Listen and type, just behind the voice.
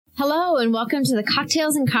and welcome to the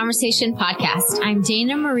Cocktails and Conversation podcast. I'm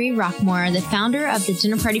Dana Marie Rockmore, the founder of the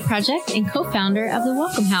Dinner Party Project and co-founder of the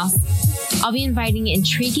Welcome House. I'll be inviting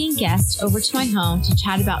intriguing guests over to my home to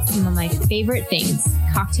chat about some of my favorite things: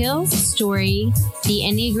 cocktails, story, the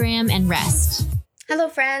Enneagram, and rest. Hello,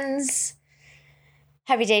 friends.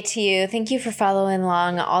 Happy day to you. Thank you for following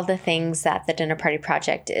along all the things that the Dinner Party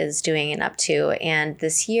Project is doing and up to. And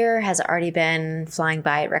this year has already been flying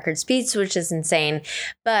by at record speeds, which is insane.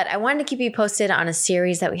 But I wanted to keep you posted on a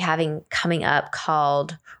series that we have coming up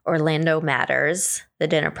called Orlando Matters, the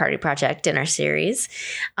Dinner Party Project dinner series.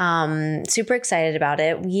 Super excited about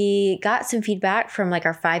it. We got some feedback from our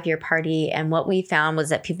 5-year party, and what we found was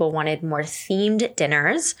that people wanted more themed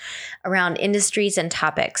dinners around industries and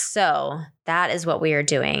topics. So that is what we are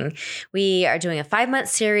doing. We are doing a 5-month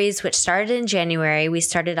series, which started in January. We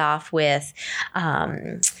started off with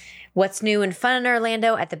what's new and fun in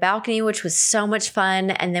Orlando at the balcony, which was so much fun.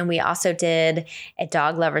 And then we also did a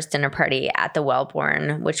dog lovers dinner party at the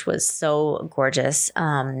Wellborn, which was so gorgeous.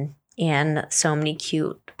 And so many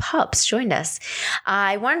cute pups joined us.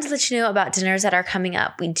 I wanted to let you know about dinners that are coming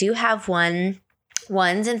up. We do have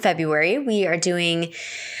ones in February. We are doing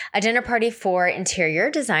a dinner party for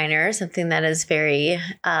interior designers, something that is very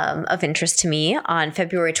of interest to me, on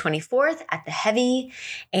February 24th at the Heavy.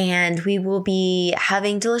 And we will be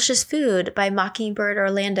having delicious food by Mockingbird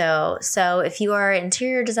Orlando. So if you are an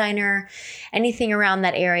interior designer, anything around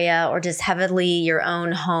that area, or just heavily your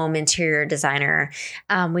own home interior designer,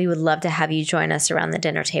 we would love to have you join us around the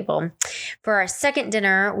dinner table. For our second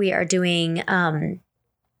dinner, we are doing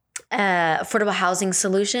affordable housing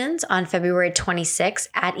solutions on February 26th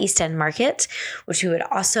at East End Market, which we would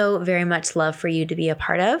also very much love for you to be a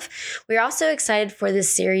part of. We're also excited for this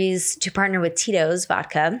series to partner with Tito's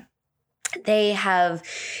Vodka. They have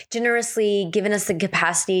generously given us the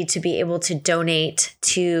capacity to be able to donate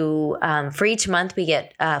to, for each month, we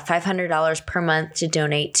get $500 per month to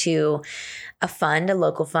donate to a fund, a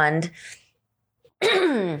local fund.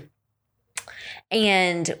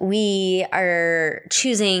 And we are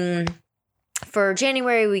choosing, for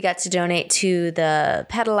January, we got to donate to the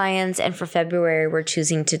Pet Alliance. And for February, we're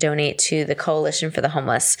choosing to donate to the Coalition for the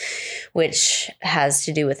Homeless, which has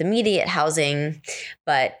to do with immediate housing,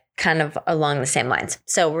 but kind of along the same lines.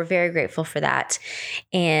 So we're very grateful for that.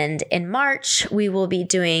 And in March, we will be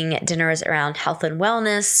doing dinners around health and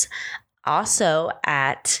wellness, also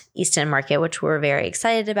at East End Market, which we're very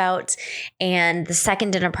excited about. And the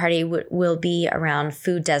second dinner party will be around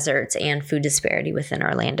food deserts and food disparity within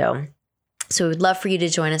Orlando. So we would love for you to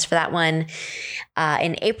join us for that one.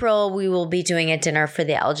 In April, we will be doing a dinner for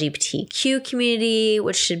the LGBTQ community,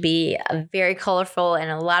 which should be very colorful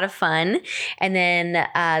and a lot of fun. And then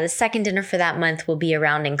the second dinner for that month will be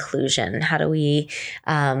around inclusion. How do we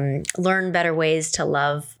learn better ways to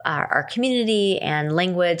love our community, and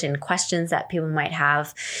language and questions that people might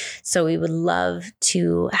have. So we would love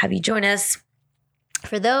to have you join us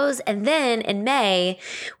for those. And then in May,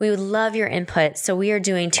 we would love your input. So we are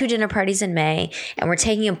doing 2 dinner parties in May, and we're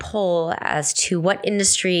taking a poll as to what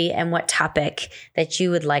industry and what topic that you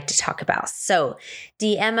would like to talk about. So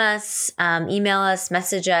DM us, email us,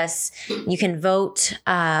 message us. You can vote.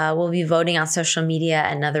 We'll be voting on social media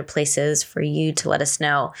and other places for you to let us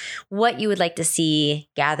know what you would like to see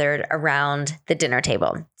gathered around the dinner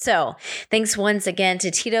table. So thanks once again to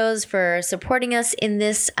Tito's for supporting us in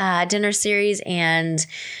this dinner series, and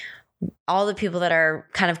all the people that are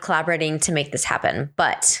kind of collaborating to make this happen.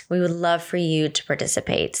 But we would love for you to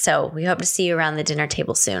participate. So we hope to see you around the dinner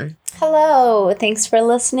table soon. Hello. Thanks for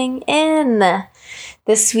listening in.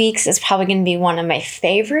 This week's is probably going to be one of my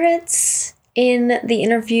favorites in the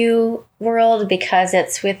interview world, because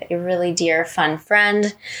it's with a really dear, fun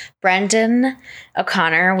friend, Brendan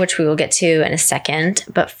O'Connor, which we will get to in a second.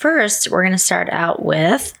 But first, we're going to start out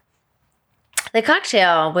with the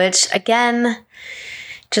cocktail, which, again,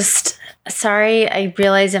 just sorry, I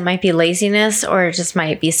realize it might be laziness or it just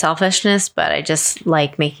might be selfishness, but I just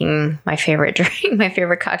like making my favorite drink, my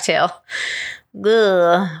favorite cocktail,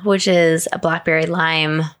 which is a blackberry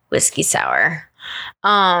lime whiskey sour.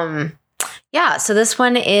 Yeah, so this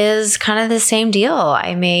one is kind of the same deal.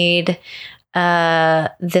 I made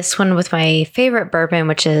this one with my favorite bourbon,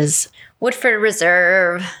 which is Woodford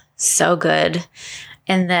Reserve. So good.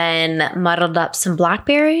 And then muddled up some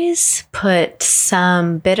blackberries, put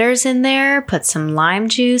some bitters in there, put some lime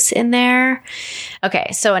juice in there.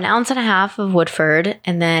 Okay, so 1.5 ounces of Woodford,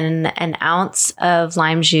 and then 1 ounce of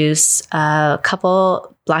lime juice, a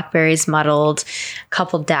couple blackberries muddled, a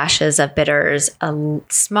couple dashes of bitters, a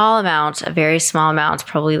small amount, a very small amount,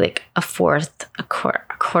 probably like a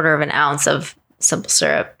quarter of an ounce of simple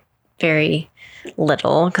syrup. Very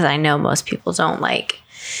little because I know most people don't like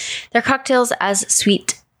their cocktails as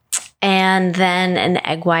sweet. And then an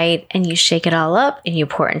egg white, and you shake it all up and you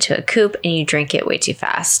pour it into a coupe and you drink it way too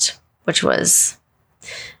fast, which was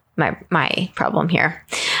my problem here.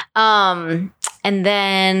 And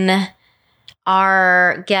then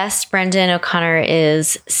our guest, Brendan O'Connor,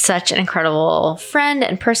 is such an incredible friend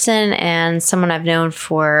and person and someone I've known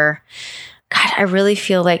for, God, I really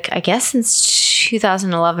feel like, I guess since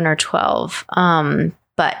 2011 or 12.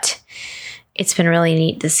 But it's been really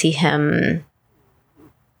neat to see him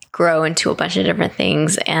grow into a bunch of different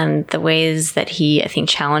things and the ways that he, I think,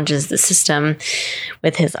 challenges the system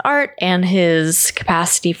with his art and his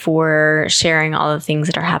capacity for sharing all the things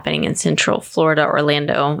that are happening in Central Florida,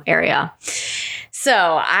 Orlando area.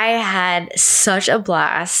 So I had such a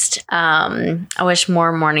blast. I wish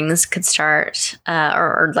more mornings could start,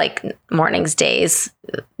 or like mornings, days,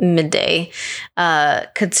 midday,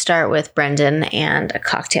 could start with Brendan and a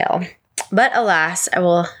cocktail. But alas, I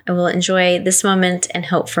will enjoy this moment and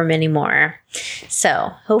hope for many more.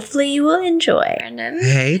 So hopefully you will enjoy. Brendan.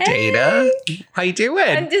 Hey, Dana. How you doing?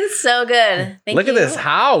 I'm doing so good. Thank you. Look at this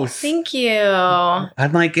house. Thank you.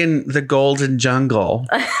 I'm like in the golden jungle,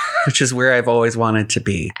 which is where I've always wanted to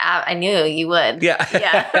be. I knew you would. Yeah.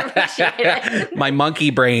 Yeah. I appreciate it. My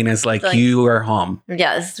monkey brain is like, you are home.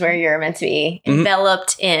 Yeah, this is where you're meant to be.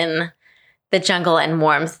 Enveloped in the jungle and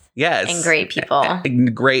warmth. Yes. And great people.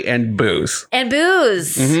 Great and booze. And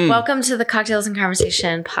booze. Welcome to the Cocktails and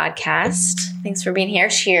Conversation podcast. Thanks for being here.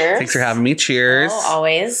 Cheers. Thanks for having me. Cheers. Oh,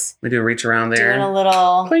 always. We do a reach around there. Doing a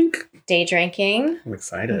little clink. Day drinking. I'm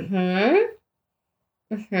excited. Can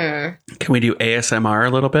we do ASMR a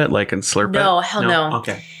little bit? Like and slurp it? No, hell no.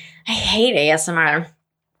 Okay. I hate ASMR.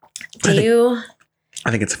 Do you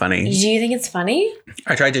think it's funny. Do you think it's funny?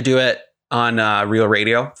 I tried to do it on Real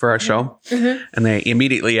Radio for our show, and they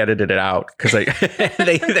immediately edited it out because they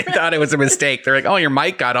thought it was a mistake. They're like, "Oh, your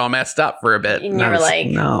mic got all messed up for a bit." And you were like,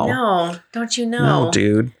 "No, don't you know, no,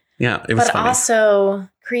 dude." Yeah, it was but funny. Also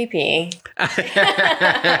creepy. I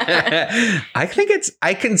think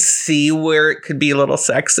I can see where it could be a little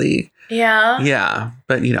sexy. Yeah. Yeah,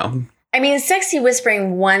 but I mean, sexy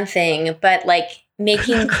whispering one thing, but like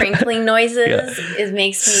making crinkling noises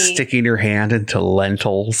makes me sticking your hand into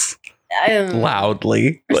lentils.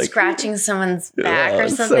 Loudly, or like, scratching someone's back or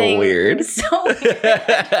something. So weird. So weird.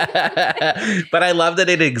 But I love that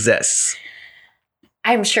it exists.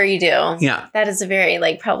 I'm sure you do. Yeah. That is a very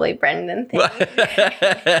probably Brendan thing.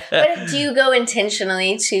 But do you go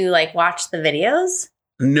intentionally to watch the videos?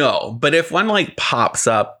 No, but if one pops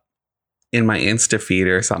up in my Insta feed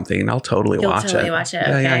or something, I'll totally watch it. Watch it.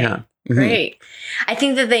 Yeah, okay. yeah. Great. I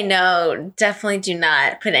think that they know. Definitely do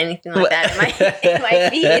not put anything like that in my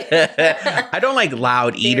feed. I don't like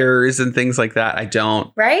loud eaters and things like that. I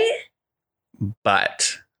don't. Right?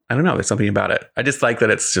 But I don't know. There's something about it. I just like that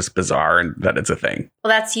it's just bizarre and that it's a thing. Well,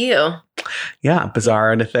 that's you. Yeah,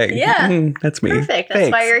 bizarre and a thing. Yeah. That's me. Perfect.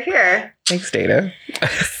 That's why you're here. Thanks, Dana.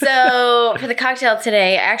 So for the cocktail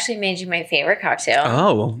today, I actually made you my favorite cocktail.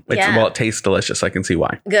 Oh, well, it tastes delicious. I can see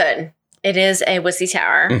why. Good. It is a whiskey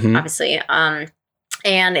tower, obviously.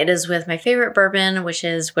 And it is with my favorite bourbon, which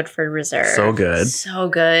is Woodford Reserve. So good. So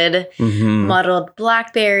good. Muddled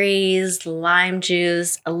blackberries, lime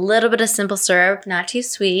juice, a little bit of simple syrup, not too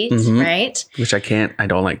sweet, right? Which I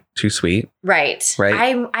don't like too sweet. Right.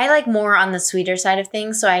 I like more on the sweeter side of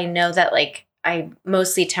things. So I know that I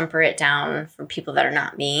mostly temper it down for people that are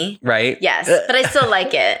not me. Right. Yes. But I still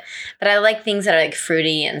like it. But I like things that are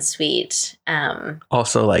fruity and sweet.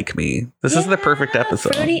 Also like me. This is the perfect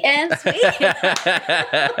episode. Fruity and sweet.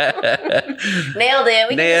 Nailed it.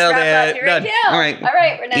 We can just wrap up here right now. All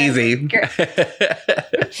right. We're done. Easy.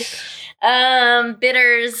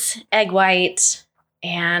 Bitters, egg white,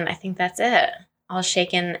 and I think that's it. All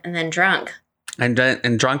shaken and then drunk. And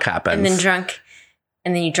drunk happens. And then drunk.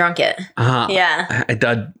 And then you drunk it. Yeah. I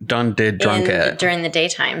did drunk it. During the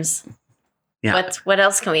daytimes. Yeah. What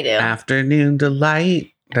else can we do? Afternoon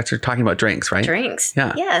delight. That's you're talking about drinks, right? Drinks.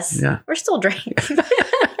 Yeah. Yes. Yeah. We're still drinking.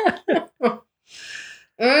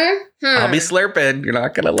 I'll be slurping. You're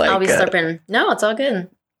not going to like it. I'll be slurping. No, it's all good.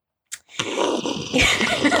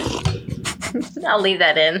 I'll leave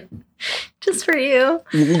that in. Just for you.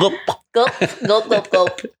 Gulp. Gulp, gulp, gulp,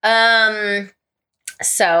 gulp.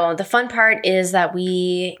 So the fun part is that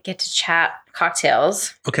we get to chat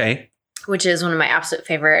cocktails. Okay. Which is one of my absolute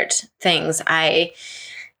favorite things. I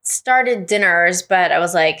started dinners, but I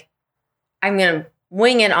was like, I'm going to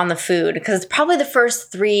wing it on the food because it's probably the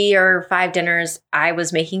first 3 or 5 dinners I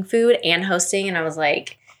was making food and hosting. And I was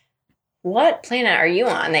like, what planet are you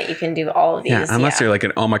on that you can do all of these? Yeah, unless you're like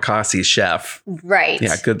an omakase chef. Right.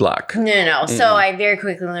 Yeah, good luck. No. So I very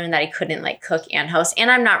quickly learned that I couldn't like cook and host.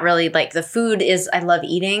 And I'm not really like the food is, I love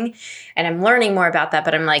eating and I'm learning more about that,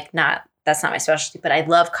 but I'm like that's not my specialty, but I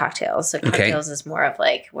love cocktails. So cocktails is more of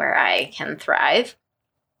like where I can thrive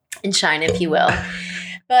and shine, if you will.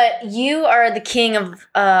 But you are the king of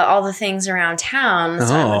all the things around town.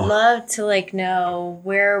 So I would love to like know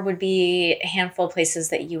where would be a handful of places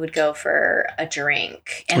that you would go for a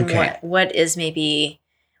drink. And what is maybe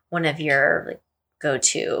one of your like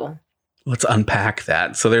go-to? Let's unpack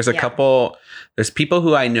that. So there's there's people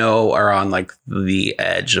who I know are on like the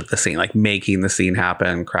edge of the scene, like making the scene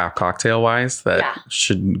happen craft cocktail wise that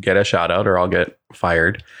should get a shout out or I'll get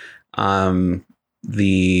fired.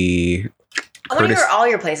 I want to hear all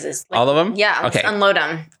your places. Like, all of them? Yeah. Okay. Unload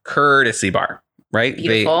them. Courtesy Bar, right?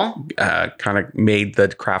 Beautiful. They kind of made the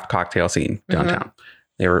craft cocktail scene downtown.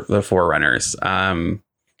 They were the forerunners.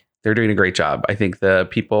 They're doing a great job. I think the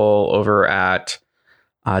people over at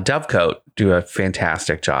Dovecote do a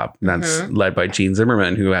fantastic job. And that's led by Gene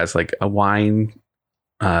Zimmerman, who has like a wine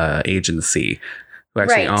agency. Who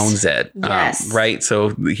actually owns it. Yes. Right.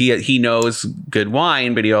 So he knows good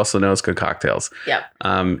wine, but he also knows good cocktails. Yep.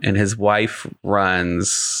 And his wife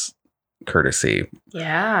runs Courtesy.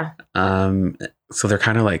 Yeah. So they're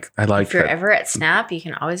kind of like, I like if you're ever at Snap, you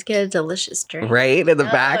can always get a delicious drink. Right in the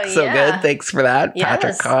back. So good. Thanks for that,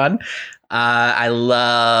 Patrick Kahn. I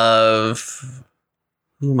love...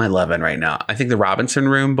 Who am I loving right now? I think the Robinson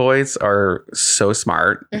Room boys are so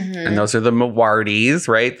smart. And those are the Mawardis,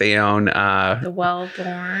 right? They own the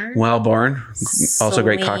Wellborn. Also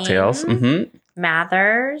great cocktails.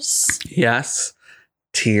 Mathers. Yes.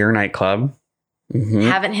 Tier nightclub.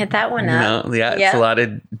 Haven't hit that one up. No, it's a lot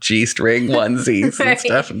of G-string onesies and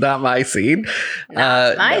stuff. Not my scene.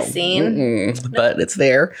 Not my scene. But it's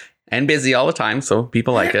there. And busy all the time, so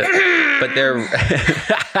people like it. But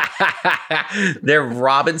their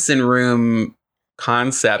Robinson Room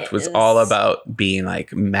concept was all about being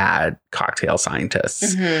like mad cocktail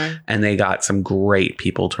scientists. And they got some great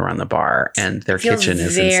people to run the bar. And their kitchen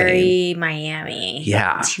is very insane. Miami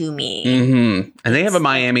to me. And they have a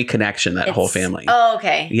Miami connection, that whole family. Oh,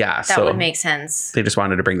 okay. Yeah. That would make sense. They just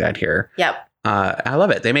wanted to bring that here. Yep. I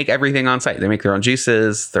love it. They make everything on site. They make their own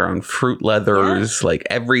juices, their own fruit leathers. Like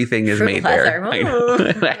everything is made there.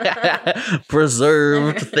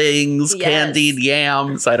 Preserved things, candied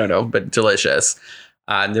yams. I don't know, but delicious.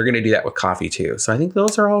 And they're going to do that with coffee too. So I think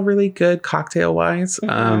those are all really good cocktail wise.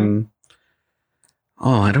 I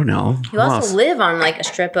don't know. You also live on like a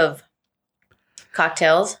strip of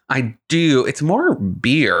cocktails. I do. It's more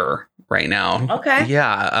beer right now. Okay.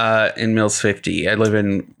 Yeah. In Mills 50. I live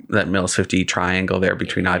in that Mills 50 triangle there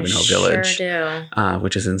between Ivanhoe Village. Sure do.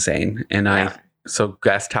 Which is insane. And so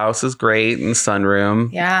Guest House is great and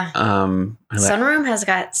Sunroom. Yeah. Sunroom has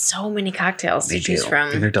got so many cocktails to choose from.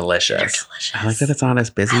 And they're delicious. I like that it's not as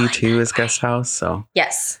busy too as Guest House. So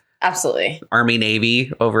yes, absolutely. Army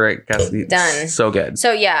Navy over at Guest House. Done. So good.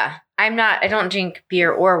 So yeah, I don't drink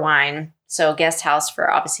beer or wine. So Guest House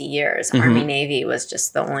for obviously years. Army Navy was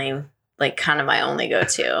just the only, like kind of my only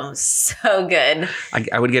go-to. So good.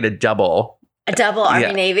 I would get a double. A double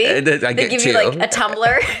Army Navy? I'd give two. You like a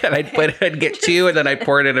tumbler? And I'd get two and then I'd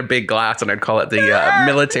pour it in a big glass and I'd call it the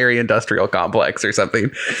military industrial complex or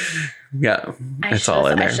something. Yeah. It's all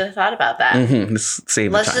in there. I should have thought about that. Just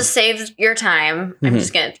save Let's time. just save your time. I'm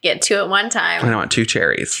just going to get two at one time. I want two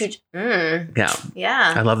cherries. Yeah.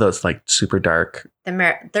 Yeah. I love those like super dark.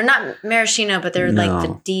 They're not maraschino, but they're like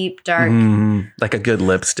the deep dark. Like a good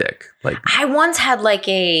lipstick. Like I once had like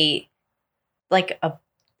a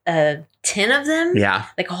tin of them. Yeah.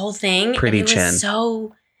 Like a whole thing. Pretty and it chin. was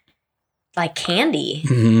so like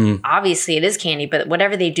candy. Obviously it is candy, but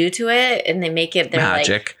whatever they do to it and they make it, they're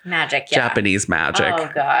magic. Like magic. Yeah. Japanese magic.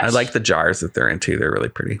 Oh gosh. I like the jars that they're into. They're really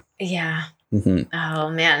pretty. Yeah.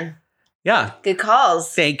 Oh man. Yeah. Good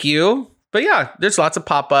calls. Thank you. But yeah, there's lots of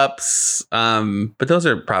pop-ups. But those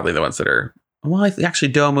are probably the ones that are, well,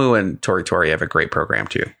 actually Domu and Tori Tori have a great program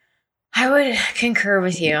too. I would concur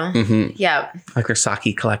with you. Yeah. Like their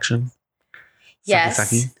sake collection. Yes.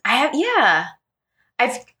 Sake. I have. Yeah.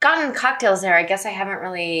 I've gotten cocktails there. I guess I haven't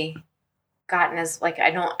really gotten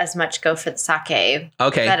I don't as much go for the sake.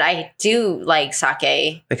 Okay. But I do like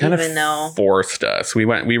sake. They kind of forced us. We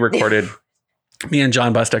recorded, me and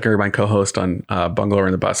John Bustecker, my co-host on Bungalow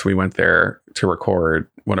in the Bus, we went there to record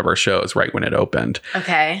one of our shows right when it opened.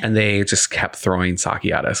 Okay. And they just kept throwing sake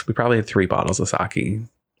at us. We probably had 3 bottles of sake.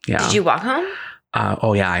 Yeah. Did you walk home?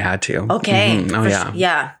 Oh, yeah, I had to. Okay. Oh, yeah.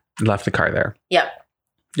 Yeah. Left the car there. Yep.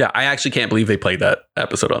 Yeah, I actually can't believe they played that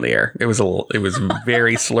episode on the air. It was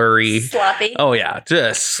very slurry. Sloppy. Oh yeah,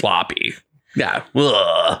 just sloppy. Yeah.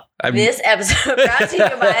 Ugh. This episode brought to you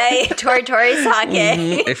by Tori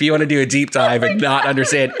Sake. If you want to do a deep dive and not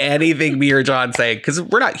understand anything me or John say, because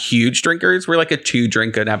we're not huge drinkers, we're like a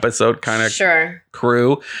 2-drink an episode kind of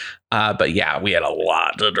crew. But yeah, we had a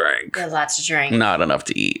lot to drink. We had lots to drink. Not enough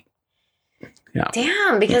to eat. Yeah.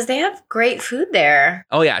 Damn, because they have great food there.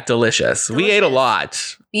 Oh yeah, delicious. We ate a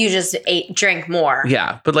lot. You just drank more.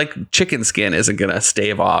 Yeah, but like chicken skin isn't gonna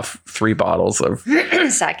stave off 3 bottles of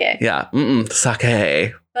sake. Yeah,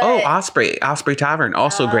 sake. But, Osprey Tavern,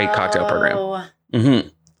 also great cocktail program.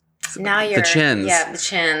 Now you're the Chins. Yeah, the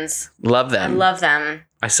Chins. Love them. I love them.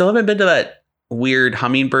 I still haven't been to that weird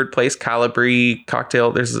hummingbird place, Calibri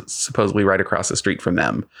Cocktail. There's supposedly right across the street from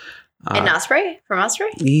them. In Osprey? From Osprey?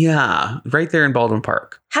 Yeah, right there in Baldwin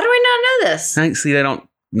Park. How do I not know this?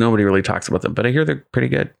 Nobody really talks about them, but I hear they're pretty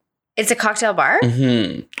good. It's a cocktail bar?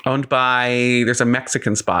 Owned by, there's a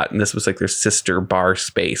Mexican spot, and this was like their sister bar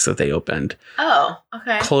space that they opened. Oh,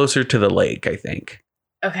 okay. Closer to the lake, I think.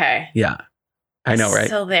 Okay. Yeah. I know, right?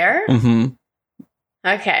 Still there?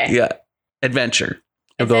 Okay. Yeah. Adventure.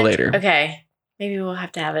 I'll go later. Okay. Maybe we'll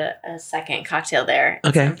have to have a second cocktail there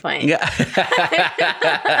at some point. Yeah.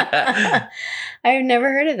 I've never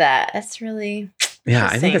heard of that. That's really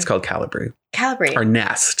I think it's called Calibri. Or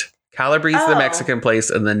Nest. Calibri's the Mexican place,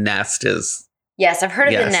 and the Nest is... Yes, I've heard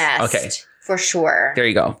of the Nest. Okay. For sure. There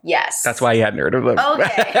you go. Yes. That's why you hadn't heard of them.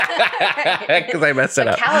 Okay. Because I messed it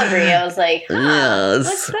up. Calibri, I was like,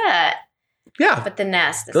 what's that? Yeah. But the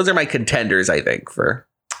Nest. Those are my contenders, I think, for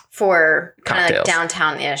kind of like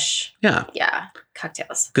downtown-ish. Yeah. Yeah.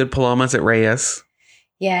 Cocktails. Good Palomas at Reyes.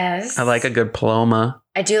 Yes. I like a good Paloma.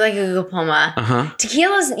 I do like a good Paloma.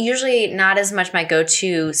 Tequila's usually not as much my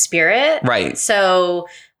go-to spirit. Right. So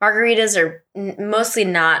margaritas are mostly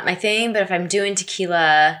not my thing, but if I'm doing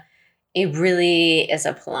tequila, it really is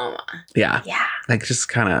a Paloma. Yeah. Yeah. Like just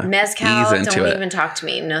kind of Mezcal, ease into don't it. even talk to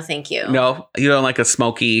me. No, thank you. No? You don't like a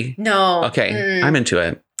smoky? No. Okay. I'm into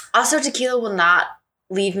it. Also, tequila will not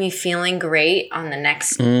leave me feeling great on the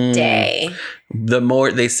next day. The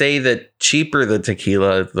more they say that cheaper the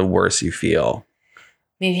tequila, the worse you feel.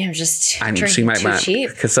 Maybe I'm just drinking too cheap.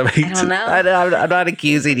 Because I don't know. I'm not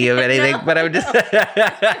accusing you of anything, but I'm just.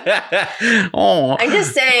 I'm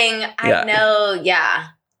just saying. I know,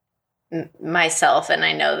 myself, and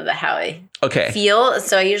I know how I feel.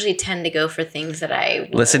 So I usually tend to go for things that I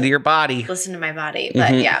listen to your body. Listen to my body,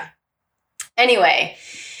 but yeah. Anyway.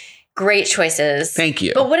 Great choices. Thank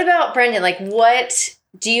you. But what about Brendan? Like, what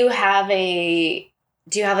do you have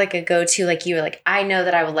like a go-to? Like, you were like, I know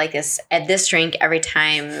that I would like this drink every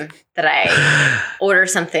time that I order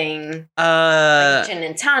something. Like gin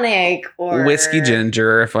and tonic or whiskey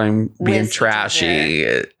ginger if I'm being trashy.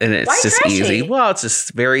 And it's just trashy? Easy. Well, it's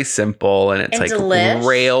just very simple, and it's like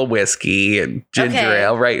rail whiskey and ginger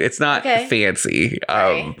ale, right? It's not fancy.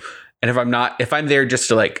 Right. And if I'm there just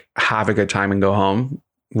to like have a good time and go home,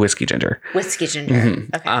 whiskey ginger.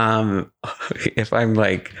 Okay. If I'm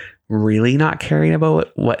like really not caring about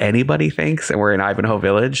what anybody thinks, and we're in Ivanhoe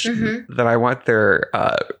Village, then I want their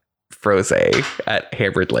frosé at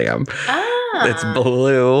Hammered Lamb. It's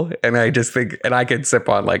blue, and I just think, and I can sip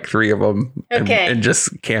on like 3 of them and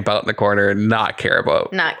just camp out in the corner and not care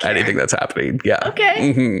about anything that's happening. Yeah.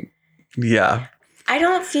 Okay. Yeah. I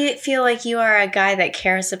don't feel like you are a guy that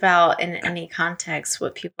cares about in any context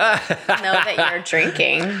what people know that you're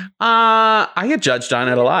drinking. I get judged on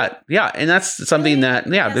it a lot. Yeah. And that's something that,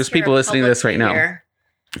 there's people listening to this right now.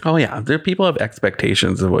 Oh, yeah. There are people who have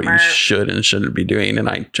expectations of what you should and shouldn't be doing. And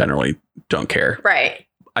I generally don't care. Right.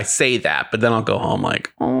 I say that, but then I'll go home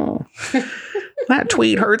like, oh, that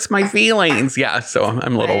tweet hurts my feelings. Yeah. So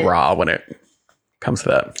I'm a little raw when it comes to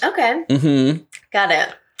that. Okay. Got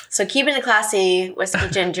it. So keeping it classy, whiskey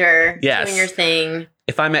ginger, doing your thing.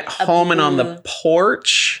 If I'm at home and on the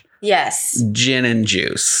porch, gin and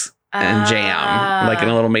juice and jam, like in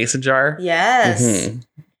a little mason jar. Yes.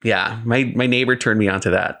 Yeah, my neighbor turned me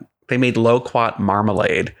onto that. They made loquat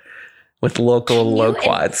marmalade with local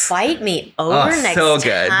loquats. Invite me over next time. So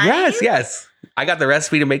good. Yes. I got the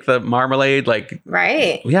recipe to make the marmalade. Like,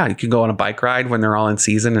 right. Yeah, you can go on a bike ride when they're all in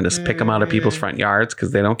season and just pick them out of people's front yards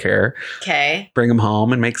because they don't care. Okay. Bring them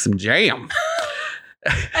home and make some jam.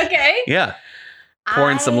 Okay. Yeah.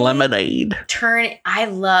 Pour in some lemonade. I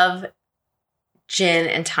love gin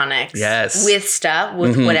and tonics. Yes. With stuff,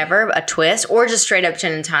 with whatever, a twist, or just straight up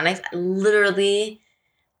gin and tonics. I literally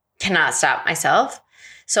cannot stop myself.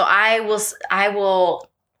 So I will.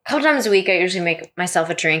 A couple times a week, I usually make myself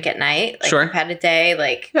a drink at night. Like, I've had a day,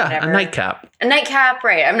 like, whatever. A nightcap. A nightcap,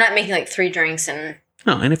 right. I'm not making, like, 3 drinks in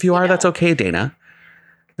Oh, and if you are, that's okay, Dana.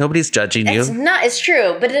 Nobody's judging you. It's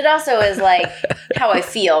true, but it also is like how I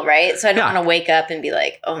feel, right? So I don't want to wake up and be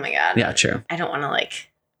like, oh my God. Yeah, true. I don't want to like,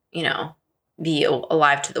 be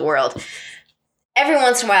alive to the world. Every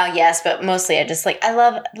once in a while, yes, but mostly I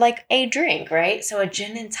love like a drink, right? So a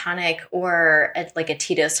gin and tonic or like a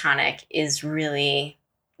Tito's tonic is really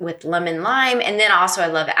with lemon lime. And then also I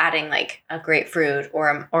love adding like a grapefruit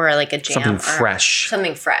or like a jam. Something fresh.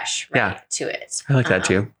 Something fresh, right, to it. I like that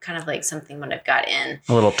too. Kind of like something what I've got in.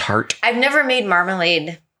 A little tart. I've never made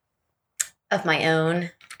marmalade of my own.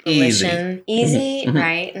 Easy, mm-hmm.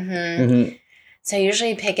 Right? Mm-hmm. Mm-hmm. So I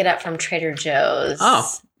usually pick it up from Trader Joe's.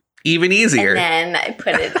 Oh, even easier. And then I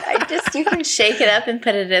put it, you can shake it up and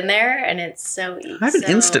put it in there and it's so easy. I have an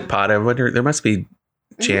Instant Pot. I wonder, there must be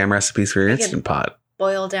jam recipes for your Instant Pot.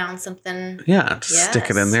 Boil down something. Yeah, just stick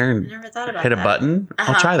it in there and hit a button.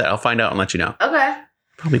 I'll try that. I'll find out and let you know. Okay.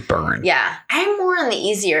 Probably burn. Yeah. I'm more on the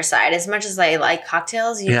easier side. As much as I like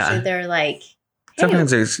cocktails, usually they're like, hey.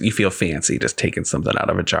 Sometimes you feel fancy just taking something out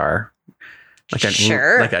of a jar. Like an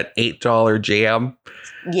 $8 jam.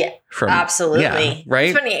 Yeah, absolutely. Yeah,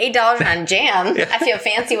 right? Spending $8 on jam. I feel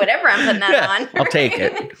fancy whatever I'm putting that on. I'll take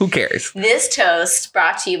it. Who cares? This toast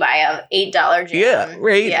brought to you by a $8 jam. Yeah,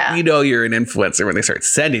 right? Yeah. You know you're an influencer when they start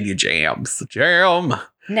sending you jams. Jam.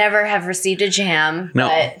 Never have received a jam,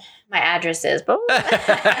 but my address is.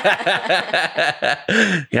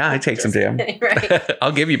 Yeah, I take some jam.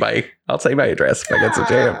 Right. I'll say my address if I get some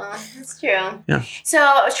jam. That's true. Yeah. So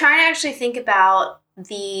I was trying to actually think about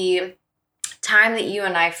the time that you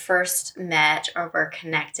and I first met or were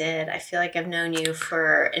connected. I feel like I've known you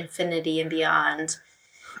for infinity and beyond.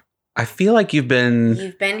 I feel like you've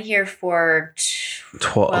been here for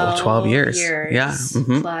 12 years. Yeah.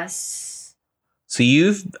 Mm-hmm. Plus. So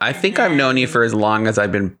I think I've known you for as long as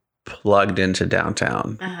I've been plugged into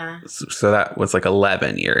downtown. Uh-huh. So that was like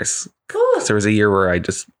 11 years. Cool. So there was a year where I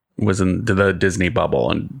just was in the Disney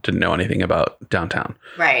bubble and didn't know anything about downtown.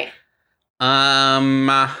 Right.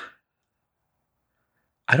 I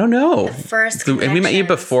don't know. The first and we met you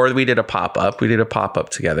before we did a pop-up. We did a pop-up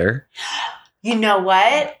together. You know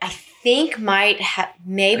what? I think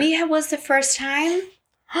maybe it was the first time.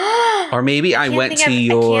 Or maybe I went to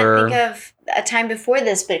your... I can't think of a time before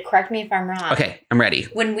this, but correct me if I'm wrong. Okay, I'm ready.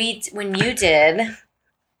 When you did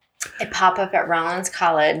a pop-up at Rollins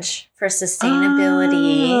College for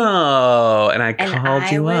sustainability. Oh, and I called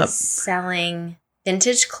you up. I was selling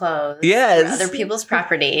vintage clothes. Yes. On other people's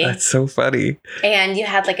property. That's so funny. And you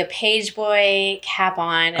had like a Page Boy cap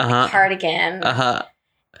on and a cardigan. Uh-huh.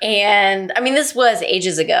 And I mean, this was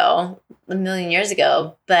ages ago, a million years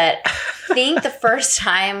ago, but I think the first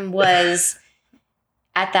time was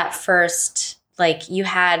at that first, like you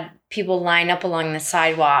had people line up along the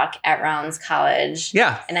sidewalk at Rollins College.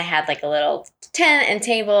 Yeah. And I had like a little tent and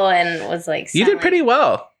table and was like, you did pretty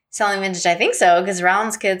well. Selling vintage, I think so, because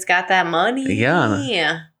Rollins kids got that money.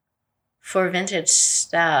 Yeah. For vintage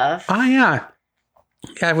stuff. Oh, yeah.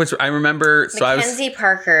 Yeah, I remember. Mackenzie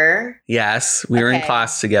Parker. Yes, we were in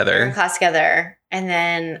class together. And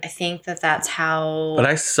then I think that's how. But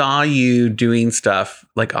I saw you doing stuff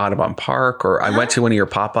like Audubon Park, or I went to one of your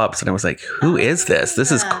pop-ups and I was like, who is this?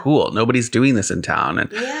 This is cool. Nobody's doing this in town. And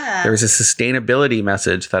there was a sustainability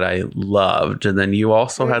message that I loved. And then you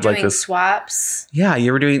also had like this swaps. Yeah,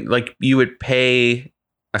 you were doing like you would pay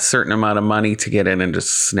a certain amount of money to get in and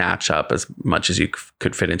just snatch up as much as you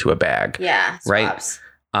could fit into a bag. Yeah. Swaps.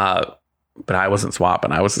 Right. But I wasn't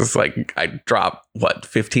swapping. I was just like, I dropped what,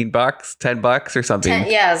 $15, $10 or something.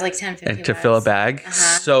 It was like 10, 15 to fill a bag. Uh-huh.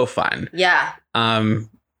 So fun. Yeah.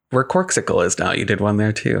 Where Corksicle is now. You did one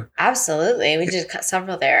there too. Absolutely. We did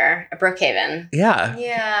several there at Brookhaven. Yeah.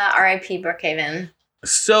 Yeah. R.I.P. Brookhaven.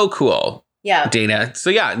 So cool. Yeah. Dana. So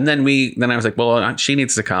yeah. And then I was like, well, she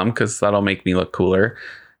needs to come because that'll make me look cooler.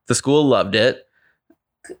 The school loved it.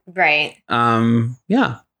 Right.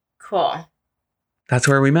 Yeah. Cool. That's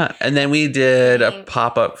where we met. And then we did a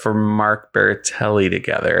pop-up for Mark Baratelli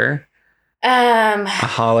together. A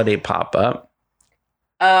holiday pop-up.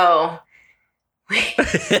 Oh. Do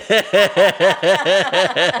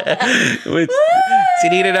you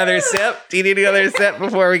need another sip? Do you need another sip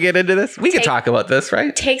before we get into this? We can talk about this,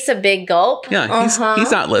 right? Takes a big gulp. Yeah,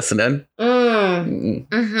 he's not listening.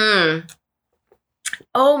 Mm-hmm.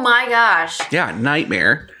 Oh my gosh. Yeah,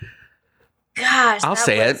 nightmare. Gosh, I'll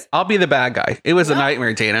say it. I'll be the bad guy. It was a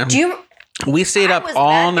nightmare, Dana. We stayed up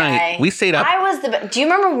all night. We stayed up. Do you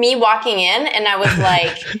remember me walking in and I was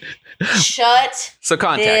like, shut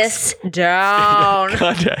this down.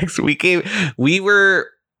 Context. We were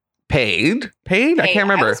paid. I can't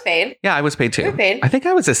remember. I was paid. Yeah, I was paid too. You were paid. I think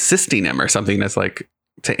I was assisting him or something as like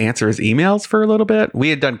to answer his emails for a little bit. We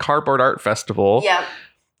had done Cardboard Art Festival, Yep.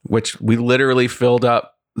 which we literally filled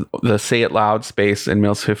up the Say It Loud space in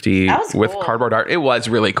Mills 50 with cool. cardboard art. It was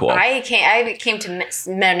really cool. I came to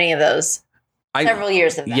many of those. Several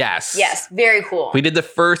years of that. Yes. Yes. Very cool. I did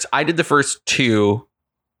the first 2.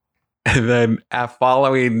 And then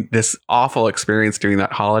following this awful experience doing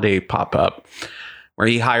that holiday pop-up where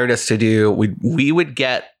he hired us to do, we would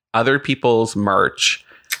get other people's merch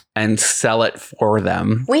and sell it for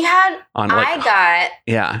them. We had,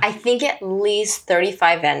 I think at least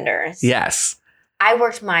 35 vendors. Yes. I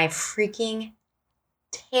worked my freaking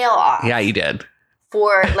tail off. Yeah, you did.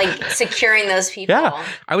 For like securing those people. Yeah.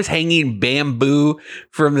 I was hanging bamboo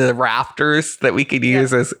from the rafters that we could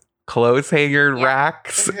use as clothes hanger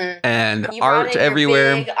racks and You brought art in your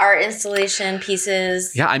everywhere. big art installation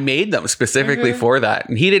pieces. Yeah, I made them specifically for that.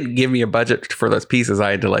 And he didn't give me a budget for those pieces.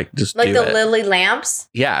 I had to just like do the it. lily lamps.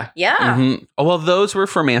 Yeah. Yeah. Mm-hmm. Oh, well, those were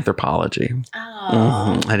from Anthropology.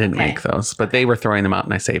 Oh. I didn't make those, but they were throwing them out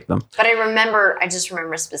and I saved them. But I just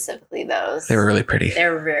remember specifically those. They were really pretty. They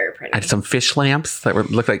were very pretty. I had some fish lamps that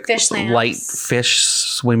looked like Fish lamps. light fish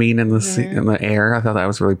swimming in the sea, in the air. I thought that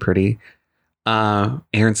was really pretty.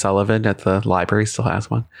 Aaron Sullivan at the library still has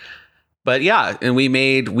one. But yeah, and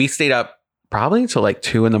we stayed up probably until like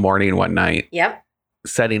 2 a.m. one night. Yep.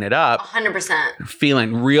 Setting it up. 100%.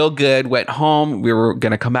 Feeling real good. Went home. We were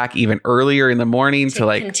going to come back even earlier in the morning to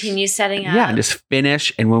like continue setting up. Yeah, and just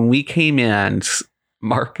finish. And when we came in,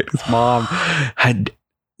 Mark and his mom had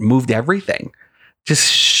moved everything.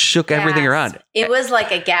 Just shook everything around. It was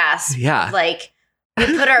like a gasp. Yeah. Like we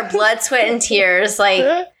put our blood, sweat, and tears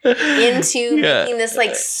like into making this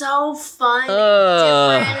like so fun,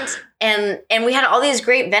 different. And we had all these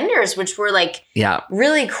great vendors, which were like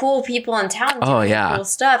really cool people in town doing cool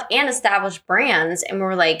stuff and established brands. And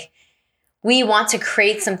we're like, we want to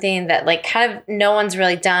create something that like kind of no one's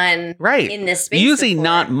really done in this space. Using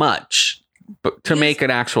not much to make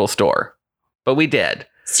an actual store. But we did.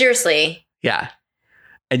 Seriously. Yeah.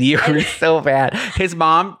 And you were so bad. His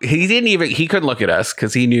mom, he couldn't look at us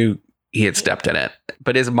because he knew he had stepped in it.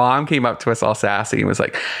 But his mom came up to us all sassy and was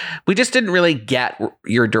like, we just didn't really get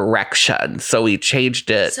your direction. So we changed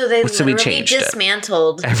it. So they literally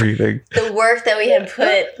dismantled everything. The work that we had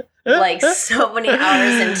put like so many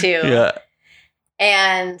hours into. Yeah.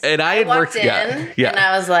 And I had walked in and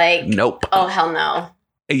I was like, nope. Oh, hell no.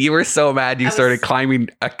 You were so mad you started climbing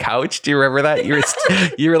a couch. Do you remember that?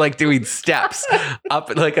 You were like doing steps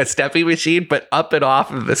up like a stepping machine, but up and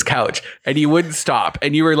off of this couch. And you wouldn't stop.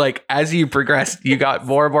 And you were like, as you progressed, you got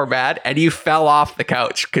more and more mad and you fell off the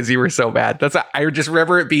couch because you were so mad. I just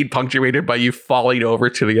remember it being punctuated by you falling over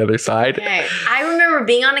to the other side. Okay. I remember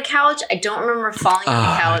being on a couch. I don't remember falling on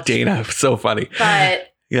the couch. Dana, so funny.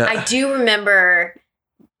 But I do remember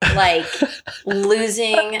like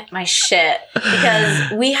losing my shit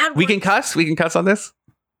because we can cuss on this.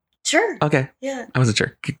 Sure. Okay. Yeah. I wasn't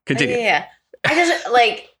sure. Continue. Yeah.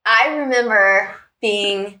 I remember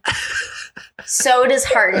being so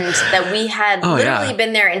disheartened that we had literally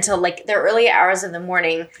been there until like the early hours of the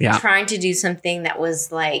morning trying to do something that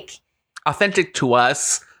was like authentic to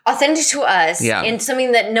us. Yeah. And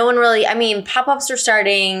something that no one really, pop-ups are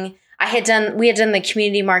starting. We had done the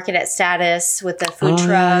community market at Status with the food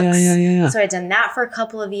trucks. Yeah. So I'd done that for a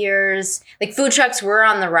couple of years. Like food trucks were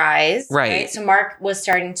on the rise. Right. So Mark was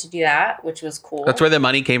starting to do that, which was cool. That's where the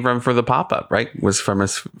money came from for the pop-up, right? Was from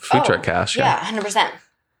his food truck cash. Yeah, 100%.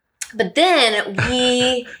 But then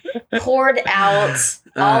we poured out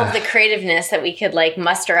all of the creativeness that we could like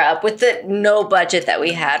muster up with the no budget that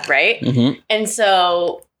we had, right? Mm-hmm. And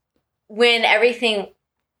so when everything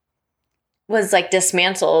was like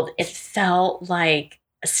dismantled, it felt like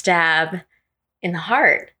a stab in the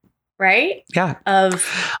heart, right? Yeah.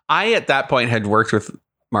 I at that point had worked with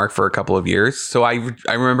Mark for a couple of years, so I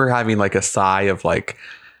remember having like a sigh of like,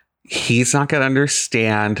 he's not going to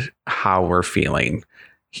understand how we're feeling.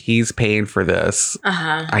 He's paying for this.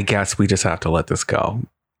 I guess we just have to let this go.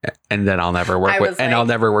 And then I'll never work I'll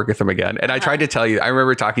never work with him again. And I tried to tell you, I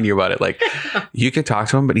remember talking to you about it. Like, you can talk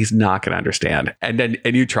to him, but he's not going to understand. And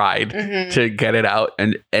you tried to get it out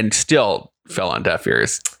and still fell on deaf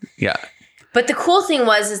ears. Yeah. But the cool thing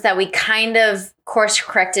was that we kind of course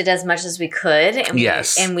corrected as much as we could.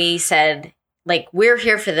 And we said, like, we're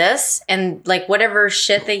here for this. And like, whatever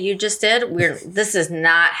shit that you just did, this is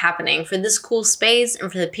not happening for this cool space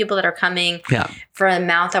and for the people that are coming, for the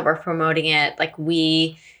amount that we're promoting it. Like,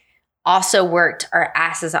 we also worked our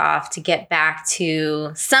asses off to get back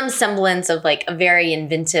to some semblance of like a very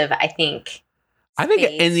inventive, I think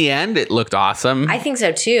in the end, it looked awesome. I think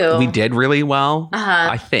so too. We did really well.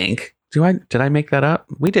 I think. Did I make that up?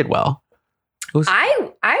 We did well.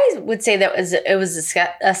 I would say that it was a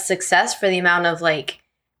success for the amount of like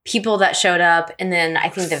people that showed up, and then I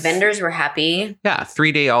think the vendors were happy. Yeah,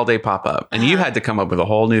 3-day all day pop up, and you had to come up with a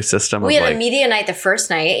whole new system. We had a media night the first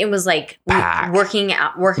night. It was like working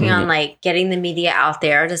on like getting the media out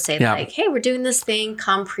there to say like, hey, we're doing this thing.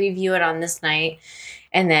 Come preview it on this night,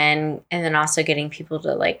 and then also getting people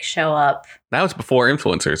to like show up. That was before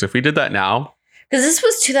influencers. If we did that now, because this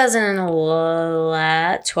was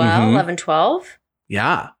 2011, 12.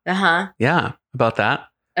 Yeah. Yeah. About that.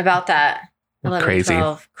 11, crazy.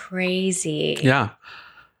 12. Crazy. Yeah.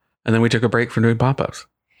 And then we took a break from doing pop-ups.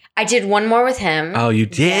 I did one more with him. Oh, you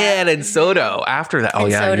did? And Soto after that. Oh,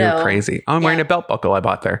 yeah. Soto. You're crazy. Oh, I'm wearing a belt buckle I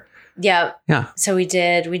bought there. Yeah. Yeah. So we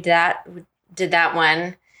did that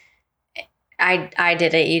one. I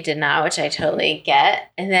did it. You did not, which I totally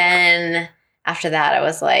get. And then after that, I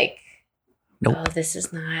was like, nope. Oh, this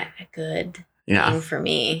is not a good thing for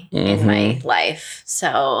me in my life.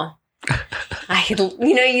 So... you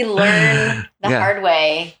learn the hard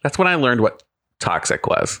way. That's when I learned what toxic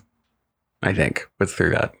was. I think was through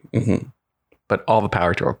that. Mm-hmm. But all the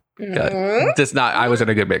power to her. Just not. I wasn't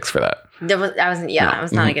a good mix for that. I was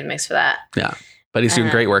not a good mix for that. Yeah, but he's doing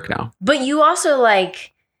great work now. But you also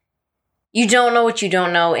like, you don't know what you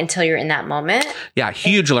don't know until you're in that moment. Yeah,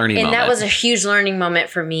 huge learning moment. And that was a huge learning moment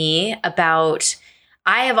for me about.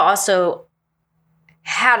 I have also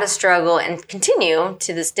had a struggle and continue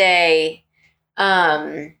to this day,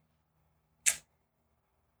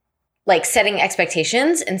 like setting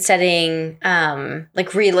expectations and setting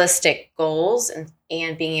like realistic goals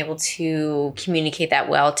and being able to communicate that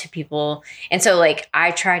well to people. And so like I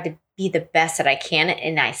tried to be the best that I can,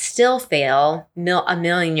 and I still fail a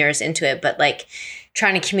million years into it, but like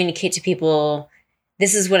trying to communicate to people,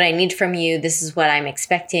 this is what I need from you. This is what I'm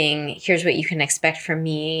expecting. Here's what you can expect from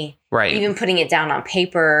me. Right. Even putting it down on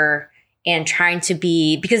paper and trying to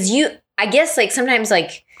be, because I guess like sometimes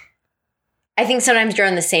like, I think sometimes you're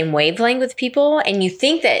on the same wavelength with people and you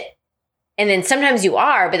think that, and then sometimes you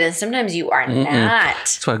are, but then sometimes you are not.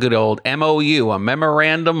 That's a good old MOU, a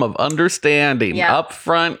memorandum of understanding up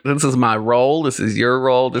front. This is my role. This is your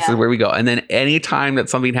role. This is where we go. And then anytime that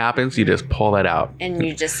something happens, you just pull that out. And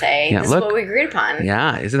you just say, this is what we agreed upon.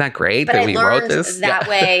 Yeah. Isn't that great that we wrote this? That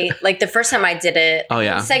way, like the first time I did it,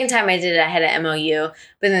 the second time I did it, I had an MOU.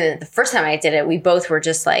 But then the first time I did it, we both were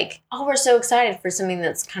just like, oh, we're so excited for something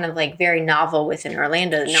that's kind of like very novel within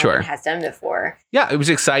Orlando that no one has done before. Yeah, it was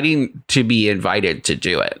exciting to be invited to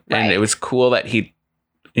do it. Right. And it was cool that he,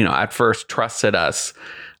 at first trusted us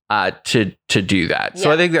to do that.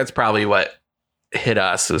 So I think that's probably what hit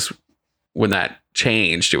us is when that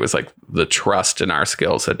changed. It was like the trust in our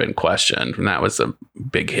skills had been questioned. And that was a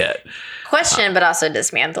big hit. Questioned, but also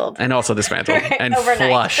dismantled. And also dismantled and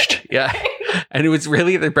flushed. Yeah. And it was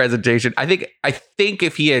really the presentation. I think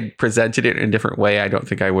if he had presented it in a different way, I don't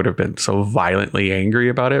think I would have been so violently angry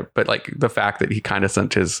about it. But like the fact that he kind of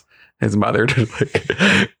sent his mother to like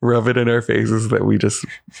rub it in our faces that we just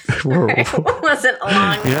wasn't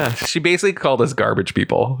along. Yeah. She basically called us garbage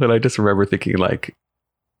people. And I just remember thinking like,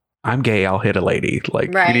 I'm gay, I'll hit a lady.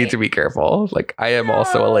 Like, you need to be careful. Like, I am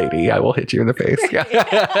also a lady. I will hit you in the face. Yeah.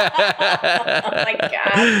 Oh my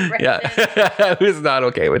God. Brendan. Yeah. I was not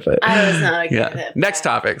okay with it. I was not okay with it. Next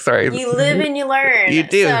topic. Sorry. You live and you learn. You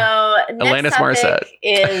do. So, Alanis Morissette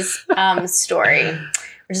is story,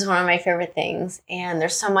 which is one of my favorite things. And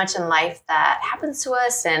there's so much in life that happens to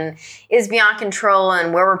us and is beyond control,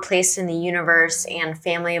 and where we're placed in the universe and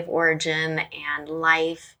family of origin and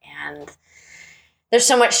life, and there's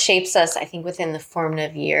so much shapes us, I think, within the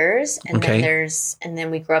formative years. And then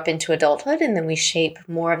we grow up into adulthood, and then we shape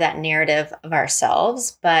more of that narrative of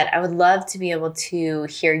ourselves. But I would love to be able to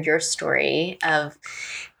hear your story of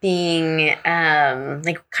being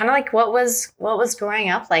like kind of like what was growing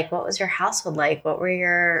up like? What was your household like? What were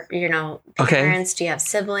your, parents? Do you have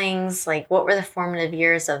siblings? Like, what were the formative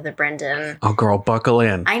years of the Brendan? Oh, girl, buckle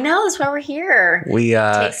in. I know, that's why we're here. We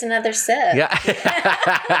takes another sip. Yeah.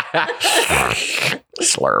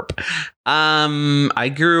 Slurp. I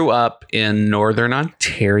grew up in Northern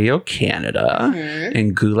Ontario, Canada,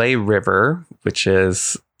 in Goulet River, which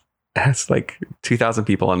has like 2,000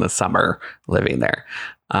 people in the summer living there.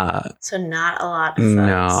 So not a lot of folks.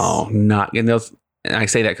 No, not in those. And I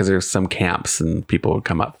say that because there's some camps and people would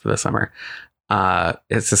come up for the summer.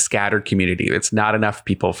 It's a scattered community. It's not enough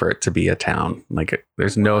people for it to be a town. Like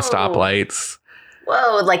there's no stoplights.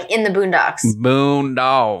 Whoa, like in the boondocks.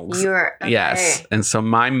 Boondocks. Okay. Yes. And so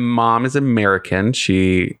my mom is American.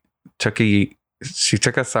 She took a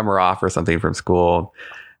summer off or something from school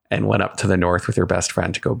and went up to the north with her best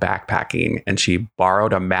friend to go backpacking. And she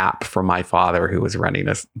borrowed a map from my father, who was running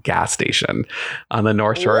a gas station on the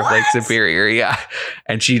North Shore of Lake Superior. Yeah.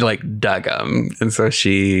 And she like dug them. And so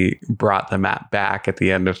she brought the map back at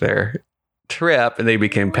the end of their trip, and they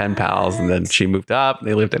became pen pals. And then she moved up and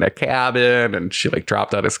they lived in a cabin, and she like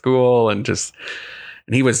dropped out of school and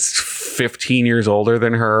he was 15 years older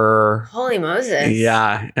than her. Holy Moses.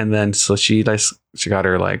 Yeah. And then so she got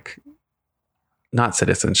her like, not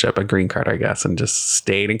citizenship, a green card, I guess, and just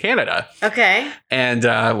stayed in Canada. Okay.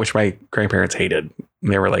 And which my grandparents hated.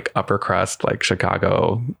 They were like upper crust, like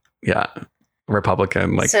Chicago. Yeah.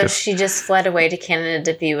 Republican. Like, so she just fled away to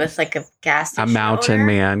Canada to be with like a gas station a mountain owner?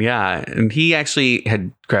 Man. Yeah. And he actually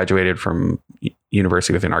had graduated from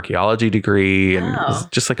university with an archaeology degree and was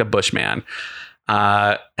just like a bushman.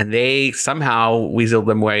 And they somehow weaseled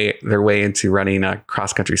their way into running a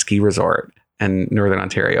cross-country ski resort in Northern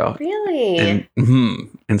Ontario. Really?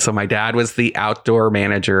 And so my dad was the outdoor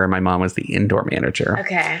manager and my mom was the indoor manager.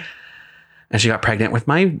 Okay. And she got pregnant with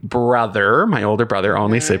my brother, my older brother,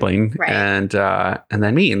 only sibling, right. and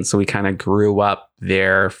then me. And so we kind of grew up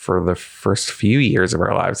there for the first few years of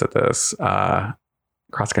our lives at this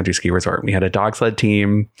cross-country ski resort. We had a dog sled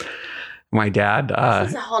team. My dad... this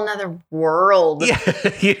is a whole nother world. Yeah,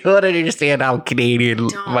 you don't understand how Canadian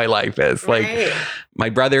my life is. Right. Like, my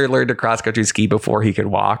brother learned to cross-country ski before he could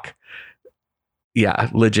walk. Yeah,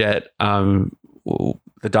 legit.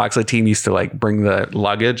 The dog sled team used to like bring the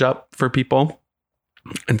luggage up for people.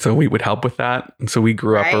 And so we would help with that. And so we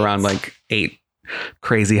grew up around like 8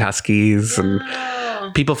 crazy huskies and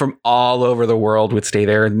people from all over the world would stay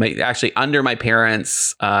there. And actually under my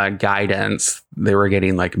parents' guidance, they were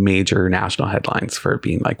getting like major national headlines for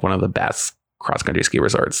being like one of the best cross-country ski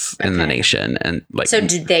resorts in the nation. And like, so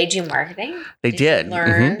did they do marketing? They did.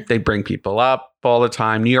 Learn? They bring people up all the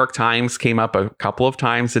time. New York Times came up a couple of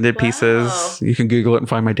times and did pieces. You can Google it and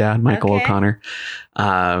find my dad, Michael O'Connor.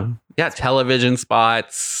 Television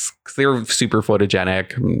spots. 'Cause they were super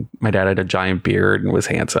photogenic. My dad had a giant beard and was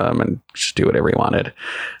handsome and just do whatever he wanted.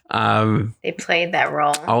 They played that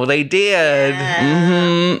role. Oh, they did.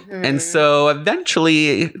 Yeah. And so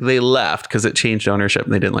eventually they left because it changed ownership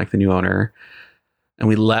and they didn't like the new owner. And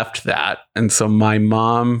we left that. And so my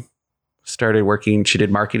mom started working. She did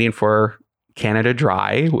marketing for Canada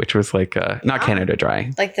Dry, which was like not Canada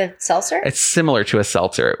Dry. Like the seltzer? It's similar to a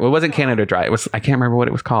seltzer. It wasn't Canada Dry. It was, I can't remember what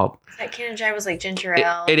it was called. That Canada Dry was like ginger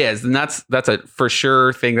ale. It is. And that's a for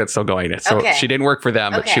sure thing that's still going. So she didn't work for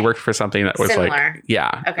them, but she worked for something that was similar.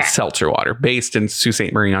 Like, seltzer water based in Sault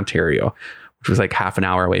Ste. Marie, Ontario, which was like half an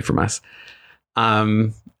hour away from us.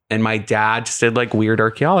 And my dad just did like weird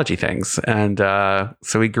archaeology things. And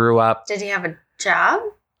so we grew up. Did he have a job?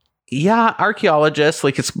 Yeah, archaeologists,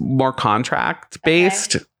 like it's more contract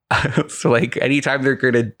based. So like anytime they're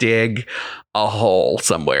going to dig a hole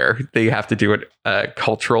somewhere, they have to do a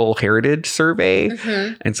cultural heritage survey.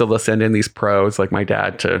 And so they'll send in these pros like my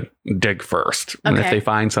dad to dig first. And if they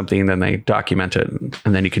find something, then they document it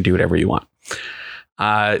and then you can do whatever you want.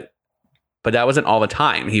 But that wasn't all the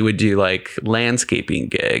time. He would do like landscaping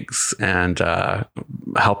gigs and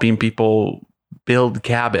helping people build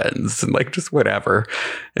cabins and like just whatever.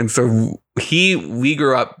 And so we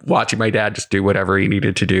grew up watching my dad just do whatever he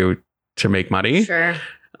needed to do to make money. Sure.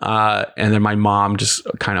 And then my mom just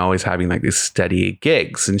kind of always having like these steady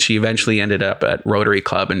gigs. And she eventually ended up at Rotary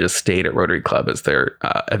Club and just stayed at Rotary Club as their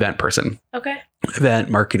event person. Okay. Event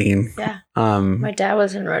marketing. Yeah. My dad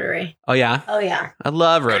was in Rotary. Oh, yeah? Oh, yeah. I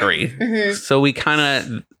love Rotary. So we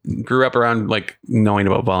kind of grew up around like knowing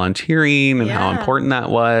about volunteering and how important that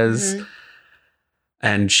was.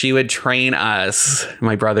 And she would train us,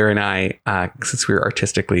 my brother and I, since we were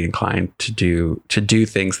artistically inclined to do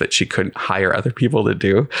things that she couldn't hire other people to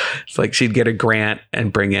do. It's like she'd get a grant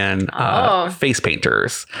and bring in face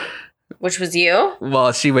painters. Which was you?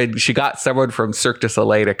 Well, she got someone from Cirque du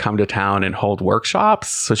Soleil to come to town and hold workshops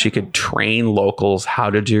so she could train locals how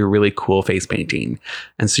to do really cool face painting.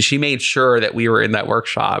 And so she made sure that we were in that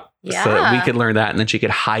workshop so that we could learn that. And then she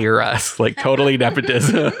could hire us, like totally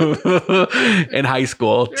nepotism in high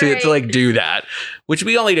school to like do that, which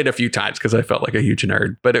we only did a few times because I felt like a huge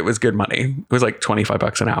nerd, but it was good money. It was like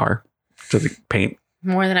 $25 an hour to paint.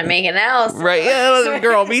 More than I'm making now. So. Right. Yeah,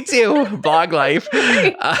 girl, me too. Blog life. And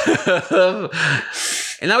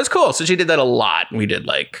that was cool. So she did that a lot. We did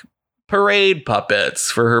like parade puppets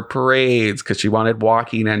for her parades because she wanted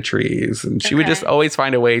walking entries. And she would just always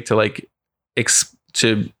find a way to like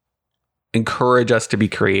to encourage us to be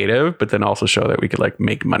creative, but then also show that we could like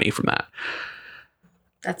make money from that.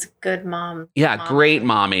 That's good mom. Yeah, great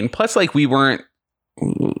momming. Plus, like we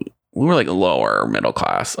we were like lower middle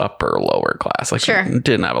class, upper lower class. Like Sure.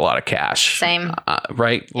 didn't have a lot of cash. Same.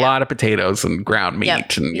 Right? A lot of potatoes and ground meat.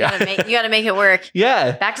 Yep. And You gotta make it work.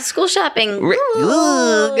 yeah. Back to school shopping.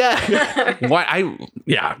 Ooh,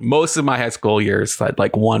 yeah. Most of my high school years had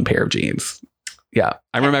like one pair of jeans. Yeah.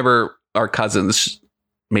 I remember our cousins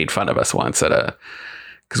made fun of us once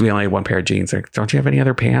because we only had one pair of jeans. Like, don't you have any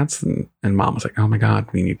other pants? And mom was like, oh my God,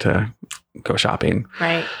 we need to go shopping.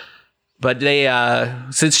 Right. But they,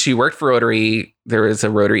 since she worked for Rotary, there was a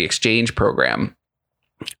Rotary exchange program.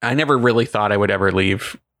 I never really thought I would ever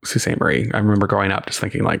leave Sault Ste. Marie. I remember growing up just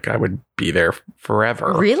thinking like I would be there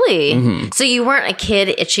forever. Really? Mm-hmm. So you weren't a kid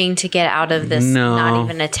itching to get out of this, not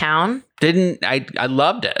even a town? I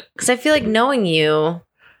loved it. Because I feel like knowing you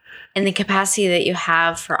and the capacity that you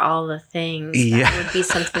have for all the things, that would be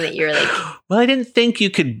something that you're like... Well, I didn't think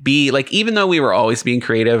you could be like, even though we were always being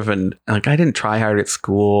creative and like I didn't try hard at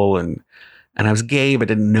school and I was gay, but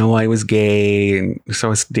didn't know I was gay. And so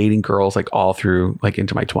I was dating girls like all through like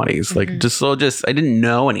into my 20s. Like I didn't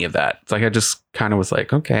know any of that. It's like I just kind of was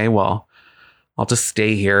like, okay, well, I'll just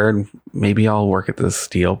stay here and maybe I'll work at the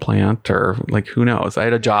steel plant or like, who knows? I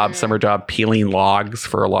had a job, summer job, peeling logs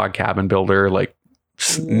for a log cabin builder. Like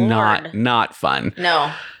not fun.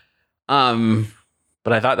 No.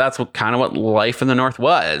 But I thought that's what life in the North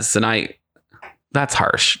was. And that's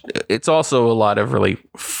harsh. It's also a lot of really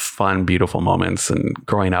fun, beautiful moments and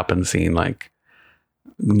growing up and seeing like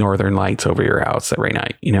northern lights over your house every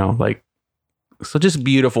night, like, so just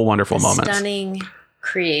beautiful, wonderful moments. Stunning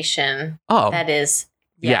creation. Oh, that is.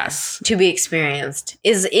 Yes. To be experienced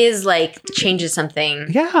is like changes something.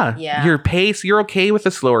 Yeah. Yeah. Your pace, you're okay with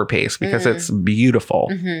a slower pace because it's beautiful.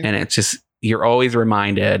 And it's just, you're always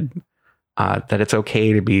reminded that it's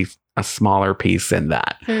okay to be a smaller piece than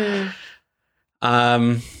that.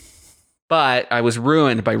 But I was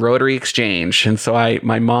ruined by Rotary Exchange. And so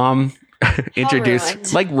my mom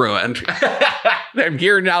introduced, ruined. I'm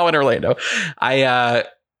here now in Orlando.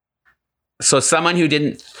 So someone who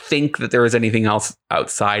didn't think that there was anything else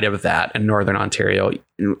outside of that in Northern Ontario,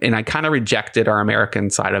 and I kind of rejected our American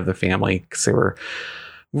side of the family because they were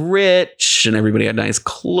rich and everybody had nice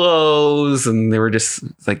clothes and they were just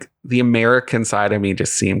like the American side of me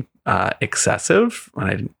just seemed excessive and I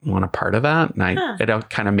didn't want a part of that. And it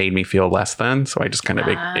kind of made me feel less than. So I just kind of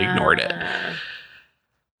ignored it.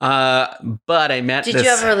 But I met Did you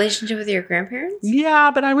have a relationship with your grandparents?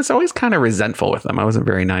 Yeah, but I was always kind of resentful with them. I wasn't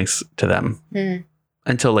very nice to them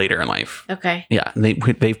until later in life. Okay. Yeah. And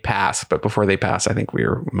they've passed, but before they passed, I think we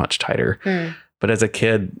were much tighter. But as a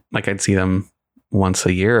kid, like I'd see them once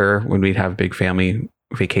a year when we'd have big family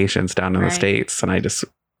vacations down in the States. And I just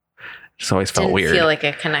always felt weird. Feel like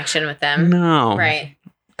a connection with them. No. Right.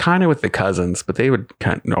 Kind of with the cousins, but they would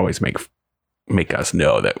kind of always make us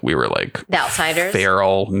know that we were like the outsiders,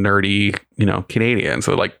 feral, nerdy, Canadians.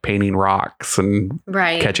 So like painting rocks and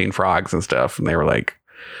catching frogs and stuff. And they were like,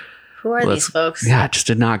 who are these folks? Yeah, it just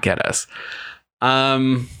did not get us.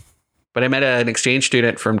 But I met an exchange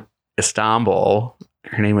student from Istanbul.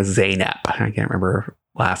 Her name was Zeynep. I can't remember her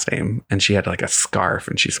last name. And she had like a scarf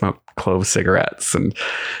and she smoked clove cigarettes. And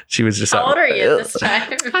she was just... How old are you at this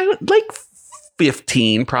time? Like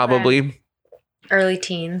 15, probably. Right. Early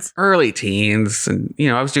teens. And,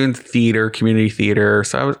 I was doing theater, community theater.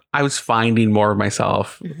 So I was finding more of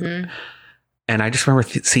myself. And I just remember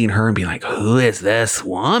seeing her and being like, who is this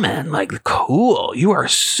woman? Like, cool. You are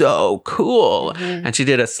so cool. And she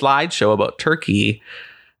did a slideshow about Turkey.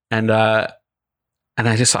 And I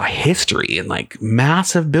just saw history and like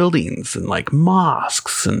massive buildings and like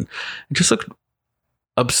mosques. And it just looked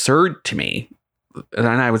absurd to me. And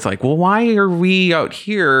I was like, well, why are we out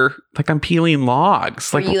here? Like I'm peeling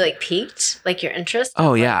logs. Like, were you like piqued? Like your interest?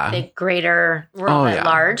 Oh, yeah. The greater world at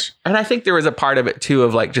large? And I think there was a part of it too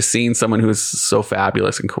of like just seeing someone who's so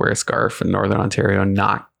fabulous and could wear a scarf in Northern Ontario and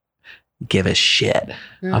not give a shit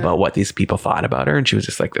about what these people thought about her. And she was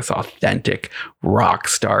just like this authentic rock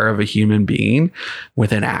star of a human being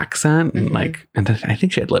with an accent. And and then I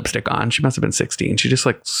think she had lipstick on. She must have been 16. She just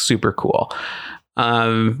looked super cool. So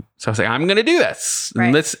I was like, I'm going to do this.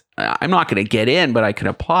 And I'm not going to get in, but I can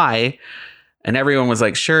apply. And everyone was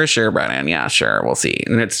like, sure, Brennan. Yeah, sure. We'll see.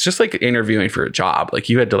 And it's just like interviewing for a job. Like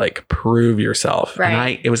you had to like prove yourself.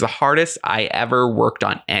 And it was the hardest I ever worked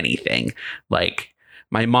on anything. Like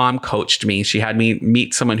my mom coached me. She had me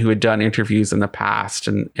meet someone who had done interviews in the past.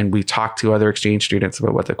 And we talked to other exchange students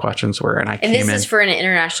about what the questions were. And this is for an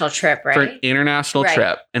international trip, right? For an international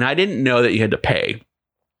trip. And I didn't know that you had to pay.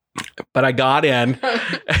 But I got in.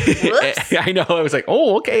 I know. I was like,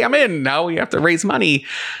 oh, okay, I'm in. Now we have to raise money.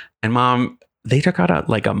 And mom they took out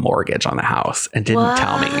a mortgage on the house and didn't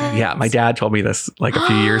tell me. Yeah, my dad told me this like a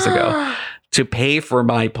few years ago to pay for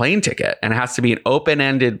my plane ticket, and it has to be an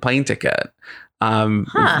open-ended plane ticket.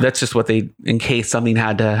 That's just what in case something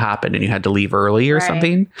had to happen and you had to leave early or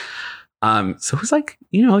something. So it was like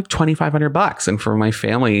 $2,500, and for my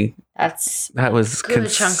family, that was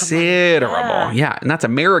considerable. Yeah, and that's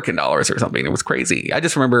American dollars or something. It was crazy. I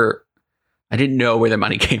just remember I didn't know where the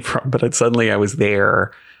money came from, but suddenly I was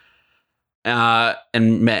there.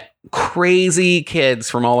 And met crazy kids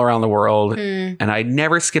from all around the world. And I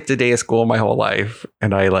never skipped a day of school my whole life.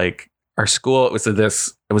 And our school, it was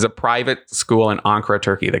a private school in Ankara,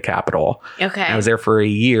 Turkey, the capital. Okay. And I was there for a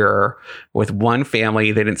year with one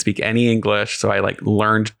family. They didn't speak any English. So I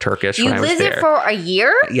learned Turkish when I was there. You lived there for a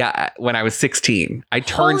year? Yeah. When I was 16, I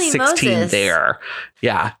turned Holy 16 Moses. there.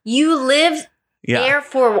 Yeah. You lived there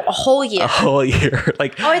for a whole year. A whole year. I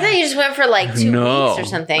thought you just went for 2 weeks or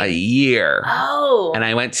something. A year. Oh. And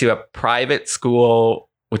I went to a private school,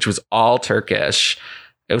 which was all Turkish.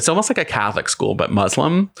 It was almost like a Catholic school, but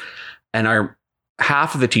Muslim. And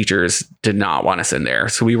half of the teachers did not want us in there.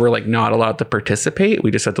 So we were not allowed to participate. We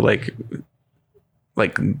just had to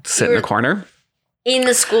sit in the corner. In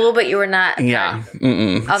the school, but you were not. Yeah.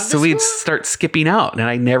 So we'd start skipping out, and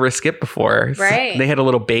I never skipped before. Right. So they had a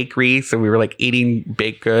little bakery, so we were eating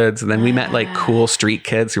baked goods, and then we met cool street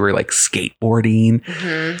kids who were skateboarding,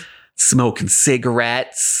 smoking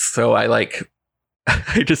cigarettes. So I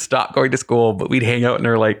just stopped going to school, but we'd hang out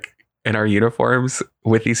in our uniforms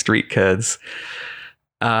with these street kids.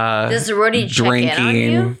 Does the Rotary drinking? Check in on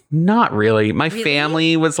you? Not really. My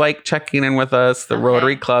family was checking in with us. The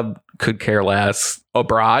Rotary Club could care less.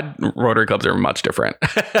 Abroad, Rotary Clubs are much different.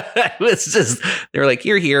 It was just, they were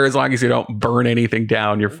you're here as long as you don't burn anything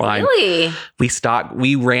down, you're fine. Really?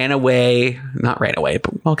 We ran away, not ran away,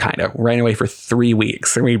 but kind of ran away for 3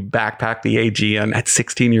 weeks, and we backpacked the Aegean at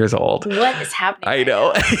 16 years old. What is happening? I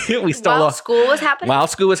know. We stole While school was happening? While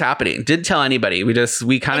school was happening. Didn't tell anybody. We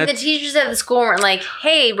kind of. The teachers at the school weren't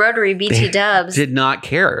hey, Rotary, BT Dubs. Did not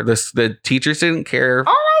care. The teachers didn't care. Oh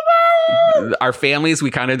my God. Our families, we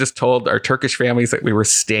kind of just told our Turkish families that we were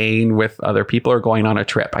staying with other people or going on a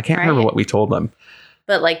trip. I can't remember what we told them.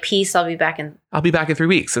 But peace, I'll be back in 3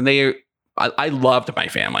 weeks. And I loved my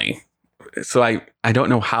family. So I don't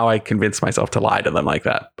know how I convinced myself to lie to them like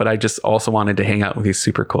that. But I just also wanted to hang out with these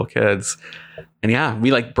super cool kids. And yeah,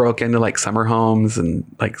 we broke into summer homes and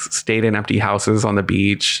stayed in empty houses on the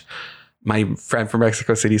beach. My friend from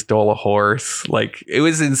Mexico City stole a horse. It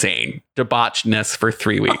was insane. Debauchedness for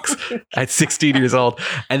 3 weeks at 16 years old.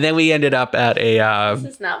 And then we ended up at this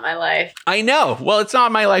is not my life. I know. Well, it's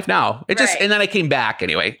not my life now. And then I came back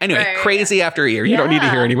anyway. Crazy after a year. You don't need to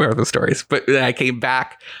hear any more of those stories. But then I came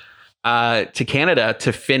back to Canada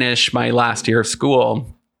to finish my last year of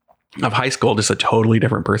high school, just a totally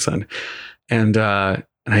different person. And I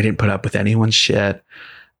didn't put up with anyone's shit.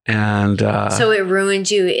 And so it ruined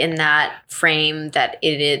you in that frame that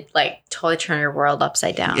it did totally turn your world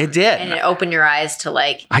upside down. It did. And it opened your eyes to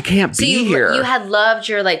I can't be here. You had loved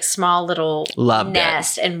your small little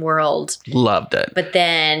nest and world. Loved it. But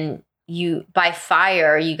then by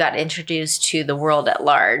fire, you got introduced to the world at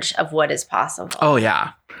large of what is possible. Oh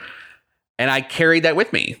yeah. And I carried that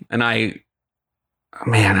with me. And I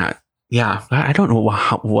don't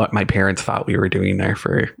know what my parents thought we were doing there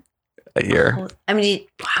for a year.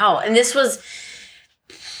 Wow. And this was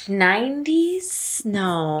 90s?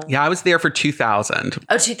 No. Yeah, I was there for 2000.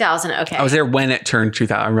 Oh, 2000. Okay. I was there when it turned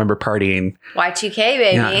 2000. I remember partying. Y2K,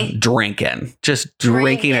 baby. Yeah, drinking. Just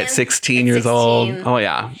drinking at 16 years old. Oh,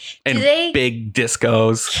 yeah. And big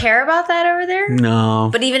discos. Care about that over there? No.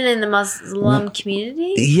 But even in the Muslim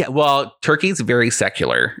community? Yeah. Well, Turkey's very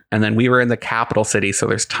secular. And then we were in the capital city. So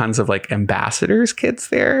there's tons of ambassadors' kids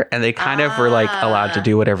there. And they kind of were allowed to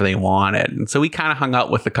do whatever they wanted. And so we kind of hung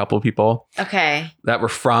out with a couple of people. Okay. That were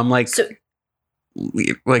from ambassador.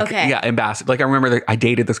 I remember I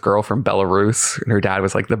dated this girl from Belarus, and her dad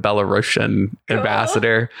was the Belarusian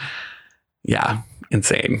ambassador. Yeah,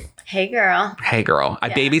 insane. Hey girl. I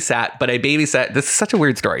babysat. This is such a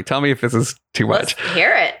weird story. Tell me if this is too much. Let's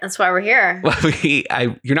hear it. That's why we're here. Well,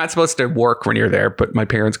 you're not supposed to work when you're there, but my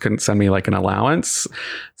parents couldn't send me an allowance,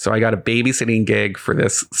 so I got a babysitting gig for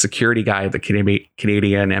this security guy at the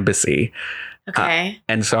Canadian embassy. Okay.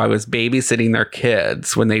 And so I was babysitting their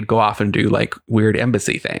kids when they'd go off and do weird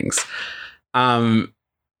embassy things. And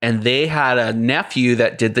they had a nephew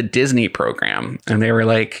that did the Disney program. And they were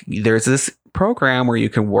there's this program where you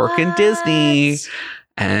can work in Disney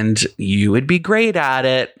and you would be great at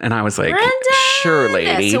it. And I was sure,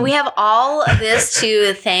 lady. So we have all of this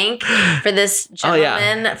to thank for this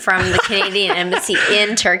gentleman from the Canadian embassy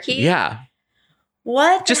in Turkey. Yeah.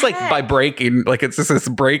 What? Just like by breaking, like it's just this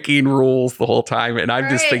breaking rules the whole time. And I'm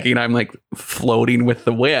just thinking I'm like floating with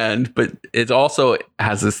the wind, but it also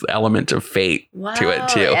has this element of fate to it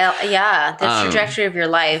too. Yeah. The trajectory of your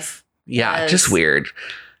life. Yeah. Just weird.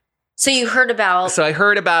 So you heard about. So I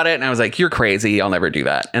heard about it and I was like, you're crazy. I'll never do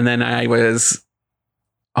that. And then I was,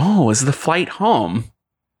 was the flight home.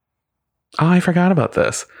 Oh, I forgot about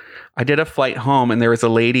this. I did a flight home and there was a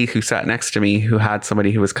lady who sat next to me who had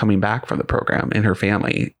somebody who was coming back from the program in her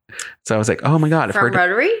family. So I was like, oh my God. From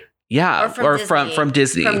Rotary? Yeah. Or from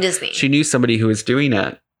Disney. From Disney. She knew somebody who was doing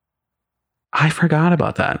it. I forgot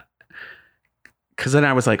about that. Because then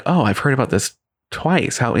I was like, oh, I've heard about this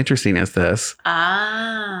twice. How interesting is this?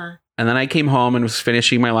 And then I came home and was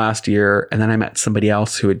finishing my last year. And then I met somebody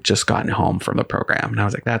else who had just gotten home from the program. And I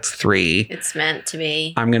was like, that's 3. It's meant to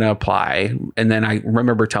be. I'm going to apply. And then I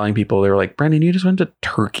remember telling people, they were like, Brendan, you just went to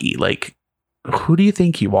Turkey. Like, who do you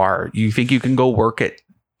think you are? You think you can go work at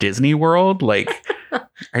Disney World? Like,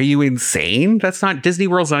 are you insane? That's not, Disney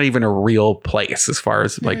World's not even a real place as far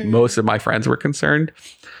as like most of my friends were concerned.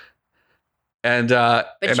 And,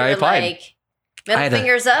 but and I applied. Like, middle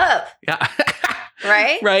fingers up. Yeah.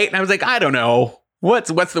 Right? Right. And I was like, I don't know. What's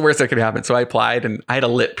the worst that could happen? So I applied and I had a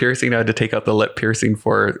lip piercing. I had to take out the lip piercing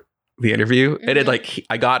for the interview. Mm-hmm. It had like,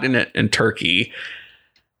 I got in it in Turkey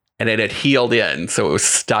and it had healed in. So it was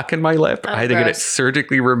stuck in my lip. I had to get it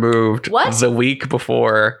surgically removed the week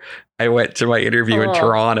before I went to my interview in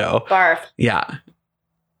Toronto. Barf. Yeah.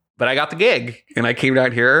 But I got the gig and I came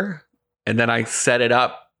down here and then I set it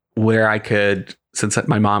up where I could, since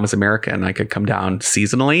my mom is American, I could come down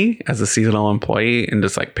seasonally as a seasonal employee and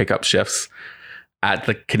just like pick up shifts at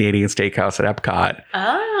the Canadian Steakhouse at Epcot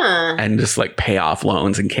and just like pay off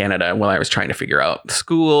loans in Canada while I was trying to figure out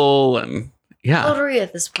school. And yeah. How old are you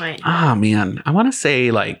at this point? Oh man, I want to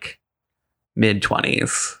say like mid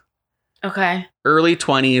 20s. Okay. Early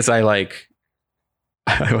 20s, I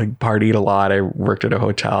partied a lot. I worked at a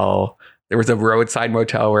hotel. There was a roadside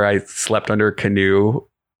motel where I slept under a canoe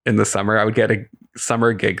in the summer. I would get a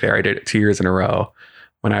summer gig there. I did it 2 years in a row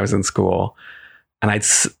when I was in school. And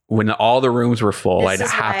when all the rooms were full, I'd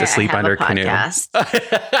have to sleep under a canoe. This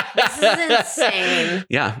is insane.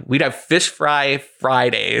 Yeah. We'd have fish fry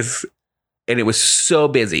Fridays. And it was so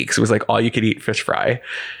busy because it was like all you could eat fish fry.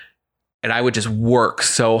 And I would just work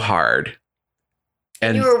so hard.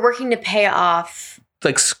 And you were working to pay off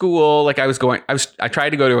like school. Like I tried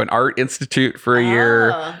to go to an art institute for a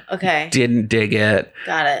year. Okay. Didn't dig it.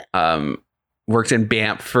 Got it. Worked in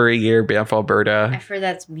Banff for a year, Banff, Alberta. I've heard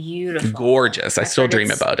that's beautiful. Gorgeous. I still dream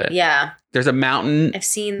about it. Yeah. There's a mountain I've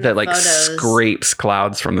seen that like photos. Scrapes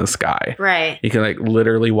clouds from the sky. Right. You can like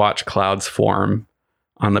literally watch clouds form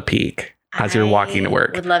on the peak as you're walking to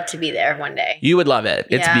work. Would love to be there one day. You would love it.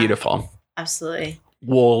 It's beautiful. Absolutely.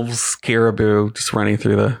 Wolves, caribou, just running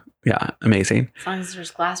through amazing. As long as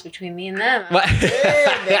there's glass between me and them.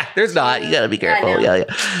 There's not. You gotta be careful. Yeah.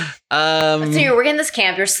 So you're working this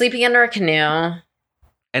camp. You're sleeping under a canoe.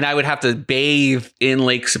 And I would have to bathe in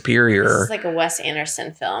Lake Superior. This is like a Wes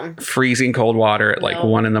Anderson film. Freezing cold water at like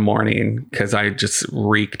 1 a.m. because I just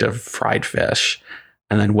reeked of fried fish.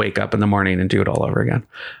 And then wake up in the morning and do it all over again.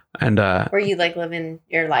 And were you like living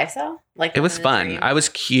your life though? Like it was fun. I was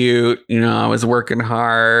cute. I was working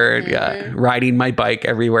hard. Mm-hmm. Yeah. Riding my bike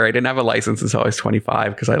everywhere. I didn't have a license until I was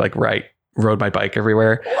 25 because I like rode my bike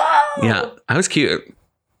everywhere. Whoa. Yeah. I was cute.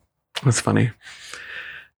 It was funny.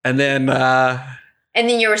 And then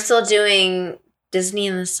you were still doing Disney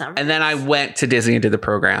in the summer. And then I went to Disney and did the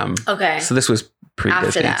program. Okay. So this was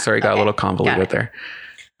pre-Disney. Sorry, got a little convoluted there.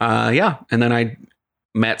 Yeah. And then I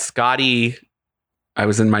met Scotty. I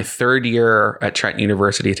was in my 3rd year at Trent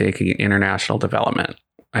University taking international development.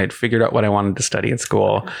 I had figured out what I wanted to study in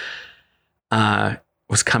school.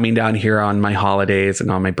 Was coming down here on my holidays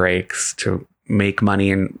and on my breaks to make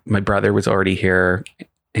money. And my brother was already here,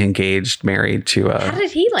 engaged, married to a How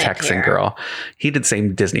did he land Texan here? Girl. He did the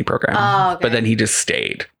same Disney program. Oh, okay. But then he just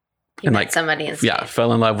stayed. He met somebody and stayed.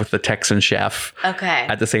 Fell in love with the Texan chef. Okay.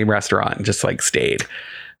 At the same restaurant and just like stayed.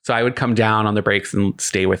 So I would come down on the breaks and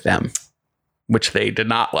stay with them, which they did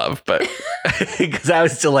not love, but because I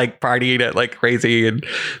was still like partying it like crazy and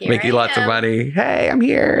making lots of money. Hey, I'm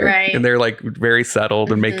here. Right. And they're like very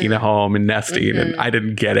settled and making a home and nesting. And I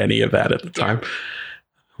didn't get any of that at the time.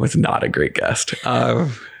 Was not a great guest.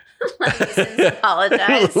 Apologize.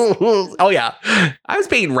 Oh yeah. I was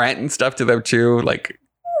paying rent and stuff to them too. Like,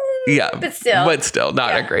 yeah, but still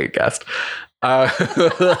not a great guest.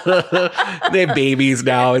 They have babies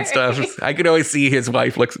now and stuff. I can always see his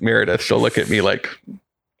wife Meredith. She'll look at me like,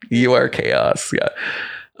 you are chaos. Yeah.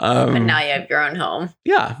 But now you have your own home.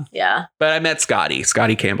 Yeah. Yeah. But I met Scotty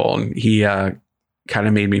Campbell, and he kind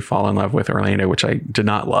of made me fall in love with Orlando, which I did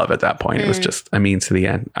not love at that point. It was just a means to the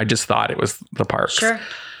end. I just thought it was the parks. Sure.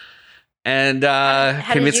 And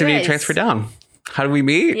convinced me to transfer down. How did we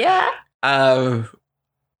meet? Yeah.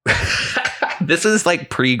 This is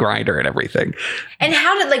like pre-Grindr and everything. And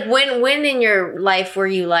how did, like, when in your life were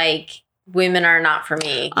you like, women are not for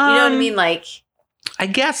me? You know what I mean? Like, I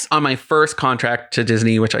guess on my first contract to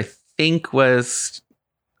Disney, which I think was,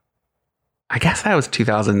 I guess that was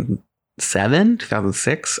 2007,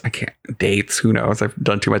 2006. I can't, dates, who knows? I've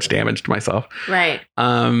done too much damage to myself. Right.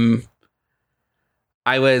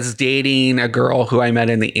 I was dating a girl who I met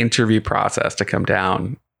in the interview process to come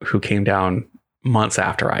down, who came down months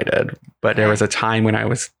after I did. But there was a time when I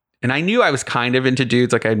was, and I knew I was kind of into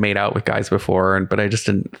dudes, like I'd made out with guys before, but I just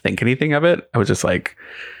didn't think anything of it. I was just like,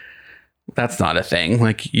 that's not a thing.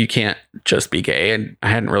 Like, you can't just be gay. And I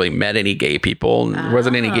hadn't really met any gay people. There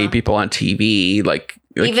wasn't any gay people on TV. Like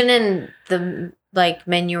even in the like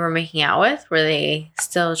men you were making out with, were they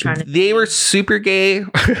still trying to? They were super gay.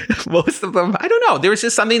 Most of them. I don't know. There was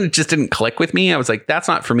just something that just didn't click with me. I was like, that's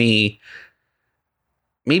not for me.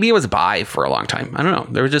 Maybe it was bi for a long time. I don't know.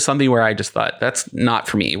 There was just something where I just thought, that's not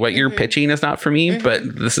for me. What you're pitching is not for me, but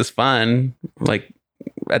this is fun. Like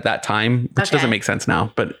at that time, which doesn't make sense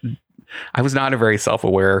now, but I was not a very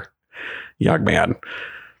self-aware young man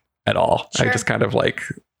at all. Sure. I just kind of like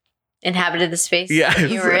inhabited the space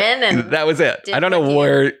you were in, and that was it. I don't know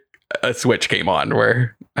where a switch came on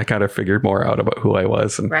where I kind of figured more out about who I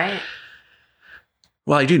was. And, right.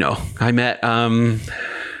 Well, I do know. I met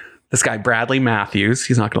this guy, Bradley Matthews.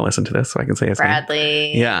 He's not going to listen to this, so I can say his Bradley.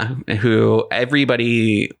 name. Yeah, who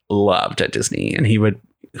everybody loved at Disney, and he was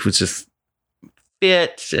just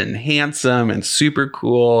fit and handsome and super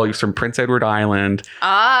cool. He was from Prince Edward Island.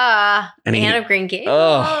 And Anne of Green Gables.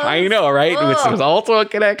 Oh, I know, right? Which was also a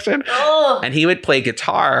connection. And he would play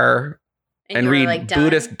guitar and read like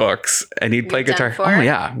Buddhist books, and he'd play guitar. Oh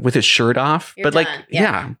yeah, with his shirt off. But like,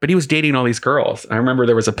 but he was dating all these girls. I remember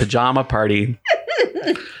there was a pajama party.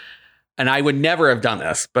 And I would never have done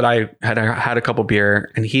this, but I had a couple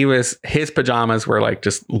beer, and his pajamas were like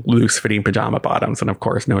just loose fitting pajama bottoms. And of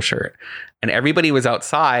course, no shirt. And everybody was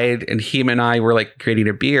outside, and him and I were like creating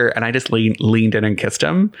a beer, and I just leaned in and kissed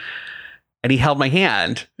him, and he held my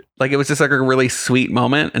hand. Like, it was just like a really sweet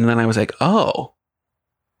moment. And then I was like, oh,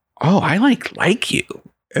 I like you.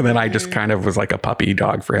 And then I just kind of was like a puppy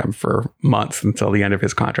dog for him for months until the end of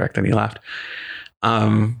his contract, and he left.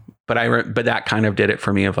 But that kind of did it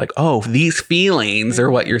for me of like, oh, these feelings are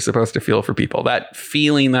what you're supposed to feel for people. That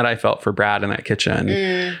feeling that I felt for Brad in that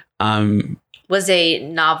kitchen. Was a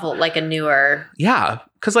novel, like a newer. Yeah.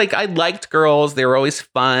 Cause like I liked girls. They were always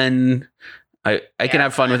fun. I can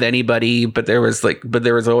have fun with anybody, but there was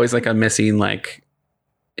always like a missing, like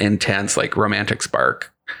intense, like romantic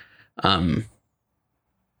spark.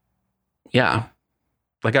 Yeah.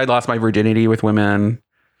 Like I lost my virginity with women.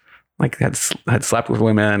 Like had slept with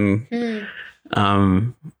women.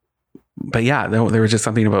 But yeah, there was just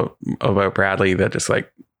something about Bradley that just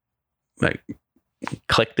like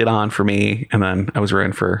clicked it on for me. And then I was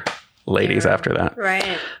ruined for ladies after that.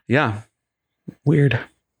 Right. Yeah. Weird.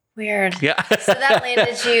 Yeah. So that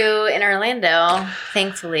landed you in Orlando,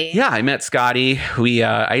 thankfully. Yeah, I met Scotty.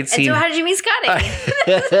 I'd seen. So how did you meet Scotty?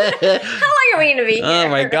 How long are we going to be here? Oh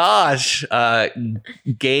my gosh.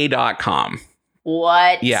 Gay.com.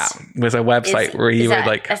 What? Yeah. It was a website where you would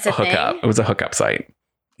like hook up. It was a hookup site.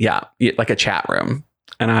 Yeah. Like a chat room.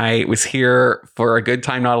 And I was here for a good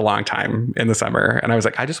time, not a long time, in the summer. And I was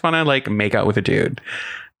like, I just want to like make out with a dude.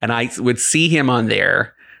 And I would see him on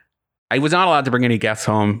there. I was not allowed to bring any guests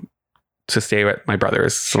home to stay with my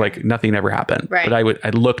brothers. So like nothing ever happened. Right. But I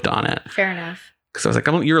looked on it. Fair enough. Because I was like,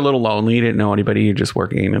 you're a little lonely. You didn't know anybody. You're just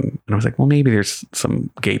working. And I was like, well, maybe there's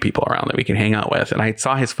some gay people around that we can hang out with. And I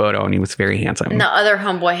saw his photo, and he was very handsome. And the other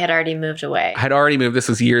homeboy had already moved away. This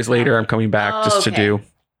was years later. I'm coming back to do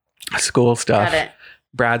school stuff. Got it.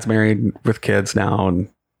 Brad's married with kids now and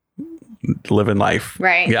living life.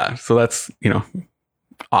 Right. Yeah. So that's,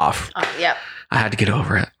 off. Yep. I had to get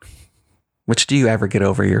over it. Which, do you ever get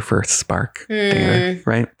over your first spark, David?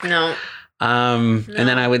 Right? No. And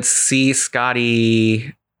then I would see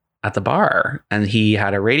Scotty at the bar, and he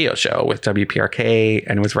had a radio show with WPRK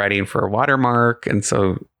and was writing for Watermark. And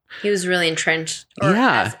so he was really entrenched.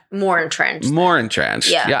 More entrenched.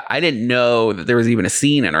 Yeah. I didn't know that there was even a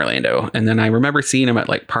scene in Orlando. And then I remember seeing him at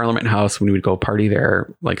like Parliament House when we would go party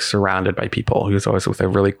there, like surrounded by people. He was always with a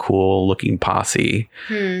really cool looking posse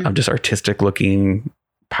of just artistic looking,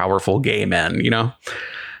 powerful gay men,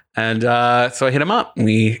 And so I hit him up.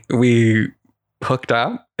 We hooked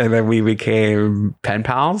up, And then we became pen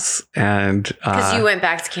pals. And because you went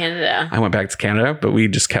back to Canada. I went back to Canada, but we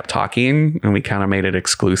just kept talking and we kind of made it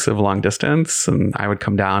exclusive long distance. And I would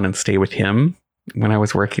come down and stay with him when I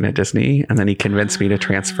was working at Disney. And then he convinced me to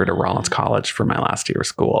transfer to Rollins College for my last year of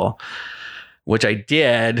school, which I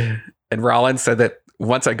did. And Rollins said that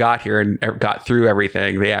once I got here and got through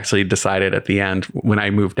everything, they actually decided at the end when I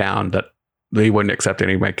moved down that they wouldn't accept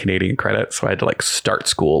any of my Canadian credits. So I had to like start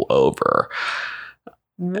school over.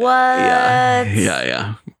 What?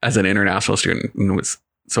 Yeah. As an international student. And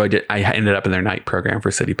I ended up in their night program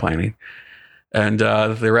for city planning. And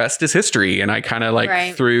the rest is history. And I kind of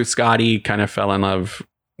like through Scotty kind of fell in love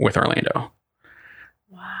with Orlando.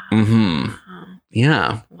 Wow. Mm-hmm. Wow.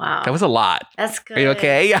 Yeah. Wow. That was a lot. That's good. Are you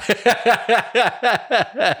okay? That's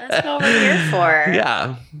what we're here for.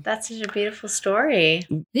 Yeah. That's such a beautiful story.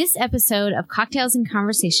 This episode of Cocktails and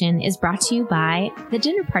Conversation is brought to you by the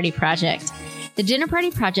Dinner Party Project. The Dinner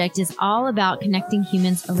Party Project is all about connecting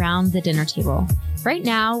humans around the dinner table. Right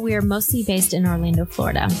now, we are mostly based in Orlando,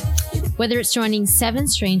 Florida. Whether it's joining 7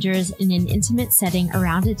 strangers in an intimate setting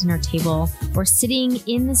around a dinner table or sitting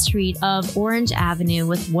in the street of Orange Avenue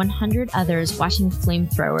with 100 others watching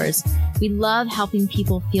flamethrowers, we love helping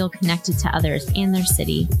people feel connected to others and their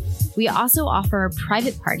city. We also offer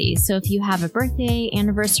private parties, so if you have a birthday,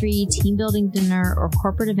 anniversary, team building dinner, or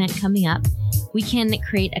corporate event coming up, we can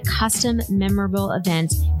create a custom, memorable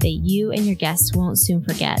event that you and your guests won't soon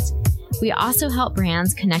forget. We also help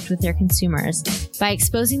brands connect with their consumers by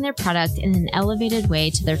exposing their product in an elevated way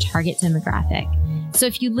to their target demographic. So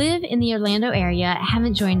if you live in the Orlando area and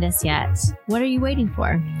haven't joined us yet, what are you waiting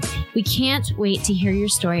for? We can't wait to hear your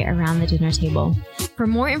story around the dinner table. For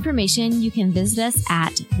more information, you can visit us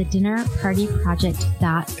at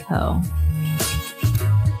thedinnerpartyproject.co.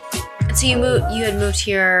 So you had moved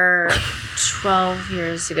here 12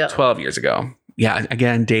 years ago. 12 years ago. Yeah.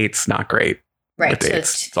 Again, dates, not great. Right. So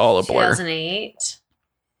it's all a blur. 2008.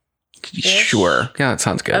 Sure. Yeah, that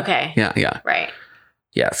sounds good. Okay. Yeah. Right.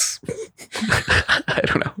 Yes. I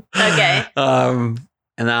don't know. Okay. And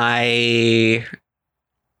I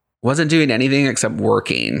wasn't doing anything except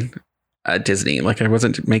working at Disney. Like I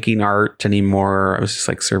wasn't making art anymore. I was just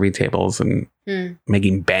like serving tables and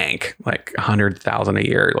making bank, like 100,000 a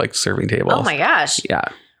year, like serving tables. Oh my gosh. Yeah.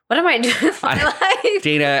 What am I doing with my life?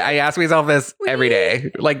 Dana, I ask myself this every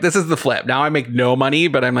day. Like this is the flip. Now I make no money,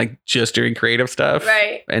 but I'm like just doing creative stuff.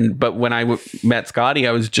 Right. But when I met Scotty,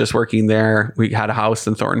 I was just working there. We had a house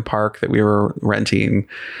in Thornton Park that we were renting.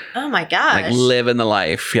 Oh my gosh. Like living the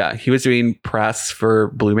life. Yeah. He was doing press for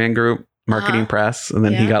Blue Man Group, marketing press. And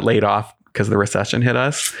then he got laid off because the recession hit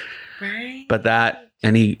us. Right. But I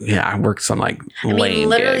worked some like lame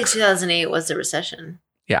literally gigs. 2008 was the recession.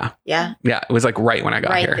 Yeah. Yeah. Yeah. It was like right when I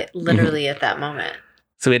got here. Literally at that moment.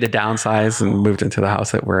 So we had to downsize and moved into the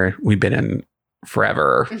house that we've been in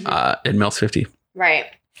forever in Mills 50. Right.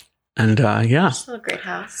 And yeah. Still a great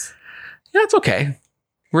house. Yeah, it's okay.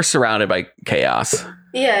 We're surrounded by chaos.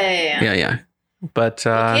 Yeah. But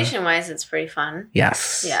vacation wise, it's pretty fun.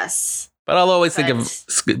 Yes. Yes. But I'll always think of,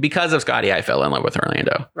 because of Scotty, I fell in love with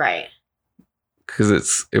Orlando. Right.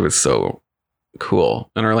 Because it was so cool.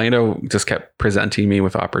 And Orlando just kept presenting me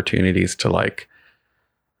with opportunities to like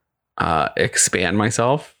expand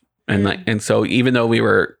myself. And and so even though we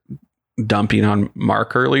were dumping on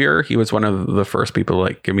Mark earlier, he was one of the first people to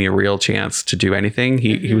like give me a real chance to do anything.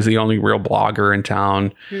 He was the only real blogger in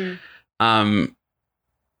town.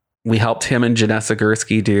 We helped him and Janessa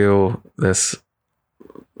Gursky do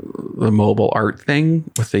the mobile art thing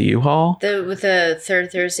with the U-Haul. With the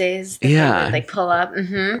third Thursdays. Like pull up.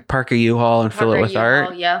 Park a U-Haul and fill it with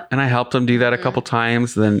art. Yeah. And I helped him do that a couple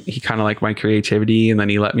times. Then he kind of liked my creativity. And then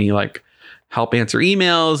he let me like help answer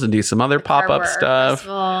emails and do some other pop-up stuff.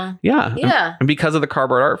 Yeah. And because of the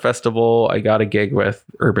Cardboard Art Festival, I got a gig with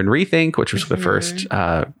Urban Rethink, which was the first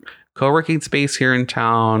co-working space here in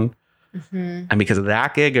town. And because of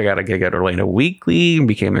that gig, I got a gig at Orlando Weekly and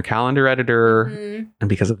became their calendar editor. And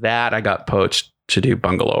because of that, I got poached to do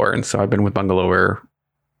Bungalower. And so I've been with Bungalower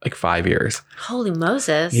like 5 years. Holy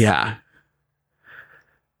Moses. Yeah.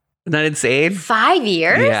 Isn't that insane? 5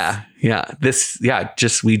 years? Yeah.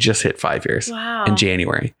 We just hit 5 years. Wow. In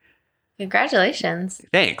January. Congratulations.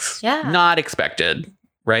 Thanks. Yeah. Not expected,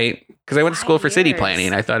 right? Because I went to school for city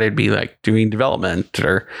planning. I thought I'd be like doing development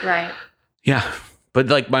or. Right. Yeah. But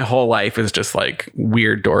like my whole life is just like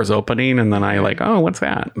weird doors opening. And then I like, oh, what's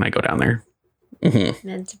that? And I go down there.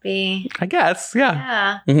 Meant to be. I guess.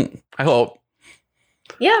 Yeah. I hope.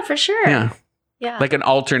 Yeah, for sure. Yeah. Like an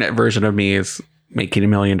alternate version of me is making $1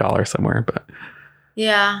 million somewhere. But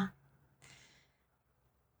yeah.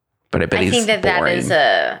 But I bet I think that boring. is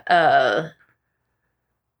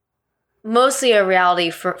mostly a reality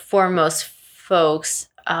for most folks,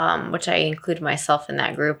 which I include myself in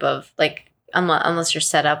that group of like, unless you're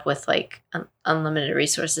set up with like unlimited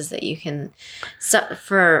resources that you can,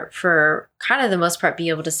 for kind of the most part, be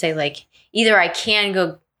able to say like, either I can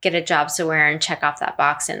go get a job somewhere and check off that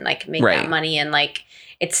box and like make that money, and like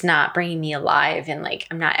it's not bringing me alive, and like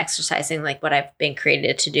I'm not exercising like what I've been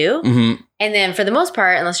created to do. Mm-hmm. And then for the most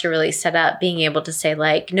part, unless you're really set up, being able to say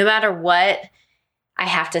like, no matter what I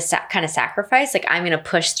have to kind of sacrifice, like I'm going to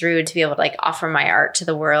push through to be able to like offer my art to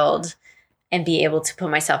the world and be able to put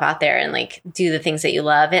myself out there and like do the things that you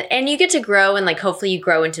love. And you get to grow, and like hopefully you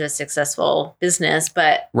grow into a successful business,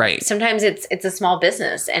 but sometimes it's a small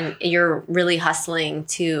business and you're really hustling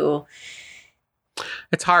to.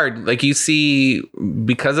 It's hard. Like you see,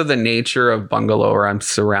 because of the nature of Bungalower, I'm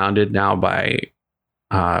surrounded now by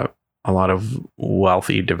a lot of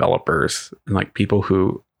wealthy developers and like people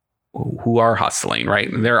who are hustling,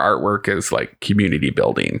 right? And their artwork is like community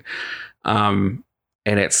building.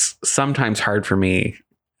 And it's sometimes hard for me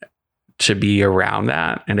to be around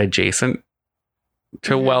that and adjacent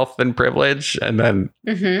to wealth and privilege, and then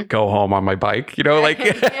go home on my bike, you know, like,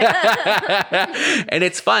 and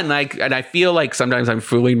it's fun. Like, and I feel like sometimes I'm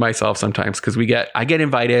fooling myself sometimes because I get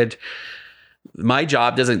invited. My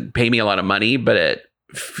job doesn't pay me a lot of money, but it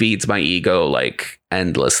feeds my ego like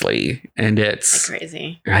endlessly, and it's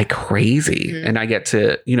like crazy. And I get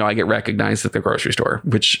to, I get recognized at the grocery store,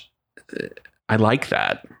 which I like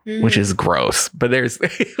that, which is gross, but there's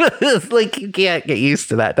like, you can't get used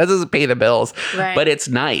to that. That doesn't pay the bills, but it's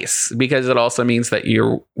nice because it also means that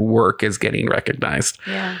your work is getting recognized.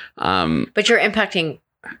 Yeah. But you're impacting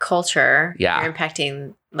culture. Yeah. You're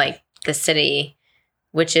impacting like the city,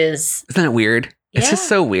 which is. Isn't that weird? It's just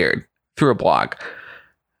so weird through a blog.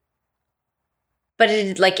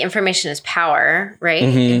 But like information is power, right?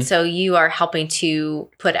 And so you are helping to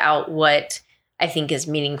put out what I think is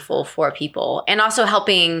meaningful for people, and also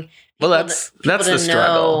helping people that's the struggle.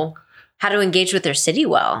 Know how to engage with their city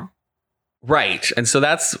well. Right. And so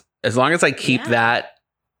that's, as long as I keep that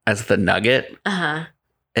as the nugget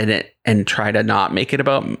and try to not make it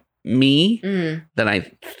about me, then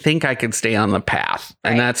I think I can stay on the path.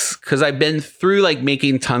 And that's because I've been through like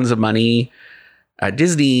making tons of money at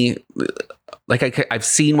Disney. Like I've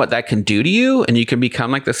seen what that can do to you, and you can become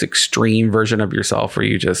like this extreme version of yourself where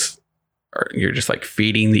you're just like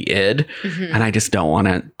feeding the id. And I just don't want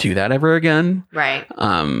to do that ever again. Right.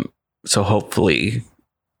 So hopefully,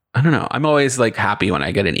 I don't know. I'm always like happy when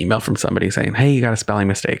I get an email from somebody saying, "Hey, you got a spelling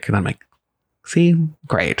mistake." And I'm like, see,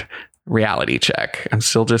 great. Reality check. I'm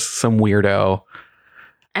still just some weirdo.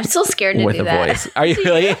 I'm still scared to with do a that. voice. Are you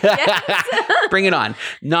really? Bring it on.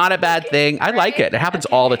 Not a bad thing. I like it. It happens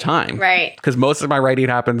all the time. Right. Because most of my writing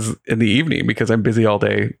happens in the evening because I'm busy all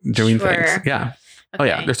day doing things. Yeah. Okay. Oh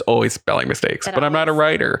yeah. There's always spelling mistakes, but I'm not a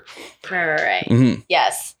writer. Right.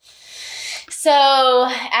 Yes. So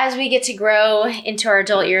as we get to grow into our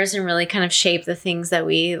adult years and really kind of shape the things that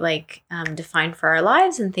we like define for our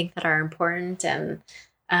lives and think that are important, and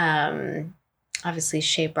obviously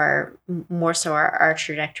shape our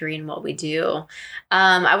trajectory and what we do.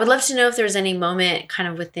 I would love to know if there's any moment kind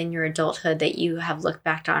of within your adulthood that you have looked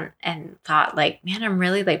back on and thought like, man, I'm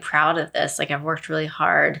really like proud of this. Like I've worked really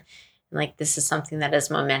hard, and like this is something that is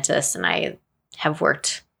momentous, and I have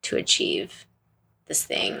worked to achieve this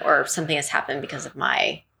thing, or something has happened because of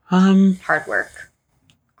my hard work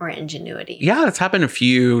or ingenuity. Yeah, it's happened a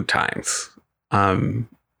few times.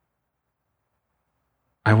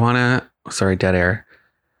 Dead air.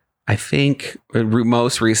 I think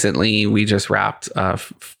most recently we just wrapped a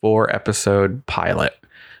 4-episode pilot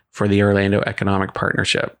for the Orlando Economic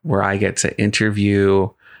Partnership, where I get to interview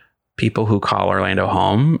people who call Orlando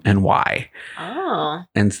home and why. Oh.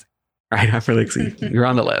 And right, I'm really excited. You're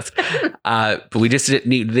on the list. But we just didn't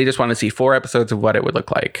need, they just want to see 4 episodes of what it would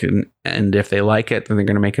look like. And if they like it, then they're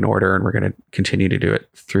going to make an order, and we're going to continue to do it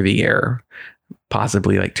through the year,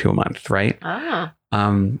 possibly like 2 a month. Right. Oh.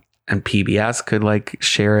 And PBS could like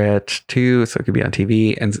share it too. So it could be on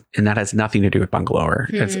TV. And that has nothing to do with Bungalower.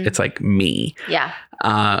 It's like me. Yeah.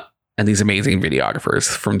 And these amazing videographers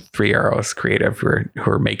from 3 Arrows Creative who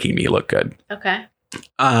are making me look good. Okay.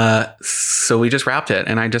 So we just wrapped it,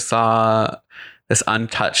 and I just saw this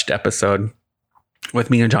untouched episode with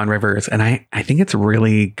me and John Rivers, and I think it's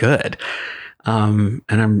really good. And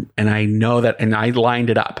I know that, and I lined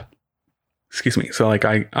it up. Excuse me. So like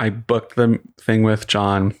I booked the thing with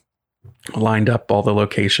John, lined up all the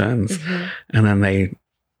locations, and then they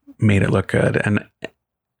made it look good. And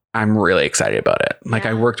I'm really excited about it. Like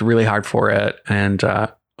I worked really hard for it, and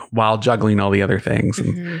while juggling all the other things.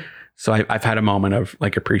 And So I've had a moment of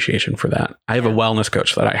like appreciation for that. I have a wellness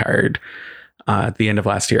coach that I hired at the end of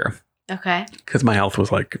last year. Okay. Because my health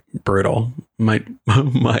was like brutal. I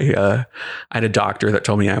had a doctor that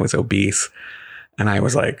told me I was obese. And I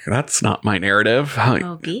was like, that's not my narrative.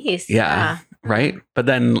 Obese. Yeah. Right. But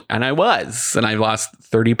then, and I lost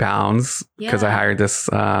 30 pounds because I hired this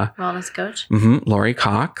wellness coach. Lori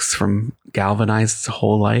Cox from Galvanized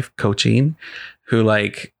Whole Life Coaching, who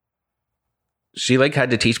like, she like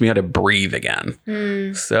had to teach me how to breathe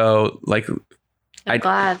again. So like, I'm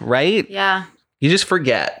glad. Right? Yeah. You just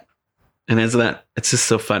forget. And it's just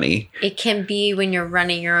so funny. It can be when you're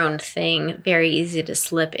running your own thing, very easy to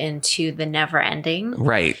slip into the never ending.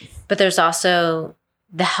 Right. But there's also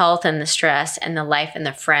the health and the stress and the life and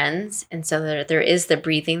the friends. And so there is the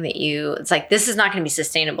breathing that it's like, this is not going to be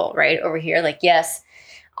sustainable, right? Over here. Like, yes,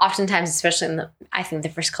 oftentimes, especially I think the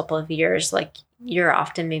first couple of years, like you're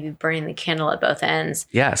often maybe burning the candle at both ends.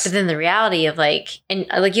 Yes. But then the reality of like, and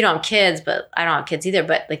like, you don't have kids, but I don't have kids either.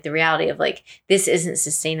 But like the reality of like, this isn't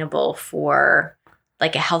sustainable for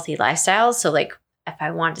like a healthy lifestyle. So like, if I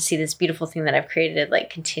want to see this beautiful thing that I've created, like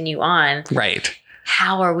continue on. Right.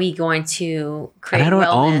 How are we going to create I don't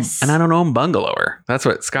wellness? I don't own bungalower. That's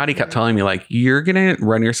what Scotty kept telling me. Like, you're going to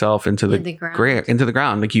run yourself into the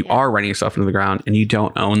ground. Like you are running yourself into the ground and you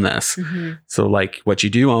don't own this. So like what you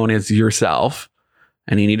do own is yourself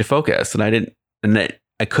and you need to focus. And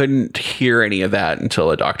I couldn't hear any of that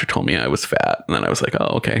until a doctor told me I was fat. And then I was like,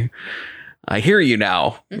 oh, okay. I hear you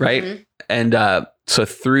now. Right. And so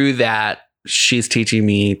through that, she's teaching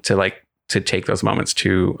me to take those moments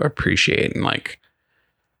to appreciate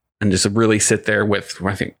and just really sit there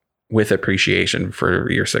with appreciation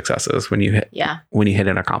for your successes when you hit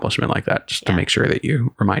an accomplishment like that, just to make sure that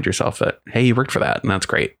you remind yourself that, hey, you worked for that. And that's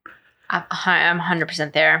great. I'm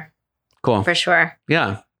 100% there. Cool. For sure.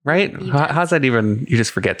 Yeah. Right. How's that even, you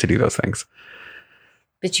just forget to do those things.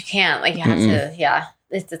 But you can't, like you have to,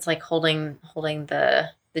 it's like holding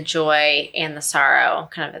the joy and the sorrow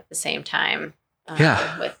kind of at the same time.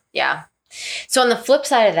 So on the flip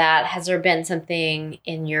side of that, has there been something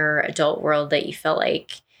in your adult world that you felt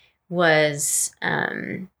like was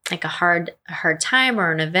like a hard time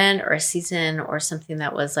or an event or a season or something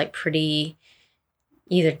that was like pretty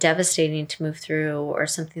either devastating to move through or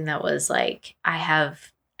something that was like, I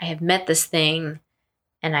have met this thing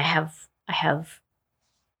and I have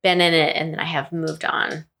been in it and then I have moved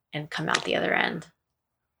on and come out the other end?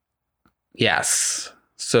 Yes.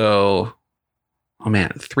 So, oh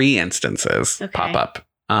man, 3 instances pop up.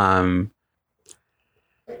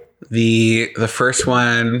 The first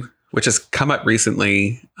one, which has come up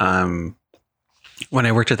recently, when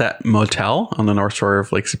I worked at that motel on the North Shore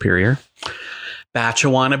of Lake Superior,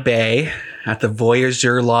 Batchewana Bay, at the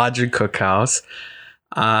Voyageur Lodge and Cookhouse,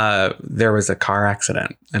 there was a car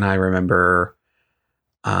accident, and I remember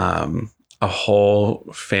a whole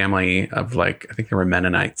family of I think they were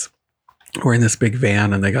Mennonites, were in this big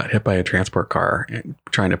van and they got hit by a transport car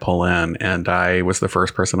trying to pull in. And I was the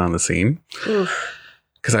first person on the scene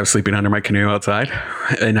because I was sleeping under my canoe outside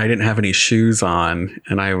and I didn't have any shoes on.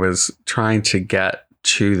 And I was trying to get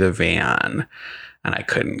to the van and I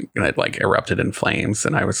couldn't, and it erupted in flames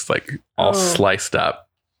and I was all sliced up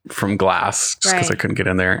from glass just because I couldn't get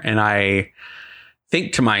in there. And I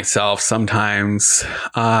think to myself sometimes,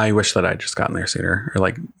 I wish that I'd just gotten there sooner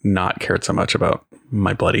or not cared so much about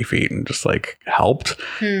my bloody feet and just helped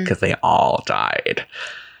because they all died.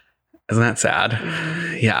 Isn't that sad?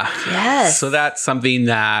 Yeah. Yes. So that's something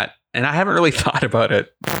that, and I haven't really thought about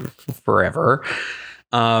it forever.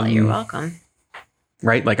 Well, you're welcome.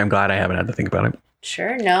 Right? I'm glad I haven't had to think about it.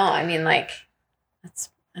 Sure. No, I mean,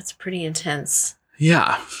 that's pretty intense.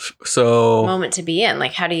 Yeah. So moment to be in.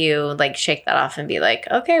 How do you shake that off and be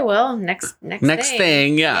okay, well, next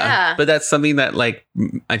thing. Yeah. But that's something that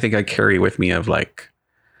I think I carry with me of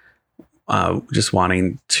just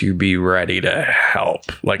wanting to be ready to help.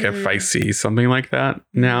 If I see something like that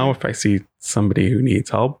now, if I see somebody who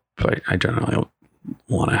needs help, I generally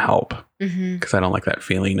want to help because I don't like that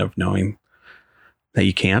feeling of knowing that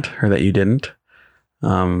you can't or that you didn't.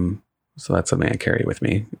 So that's something I carry with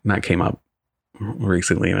me. And that came up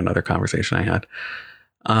recently in another conversation I had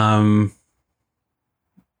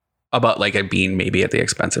about it being maybe at the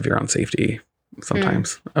expense of your own safety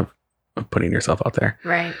sometimes of putting yourself out there.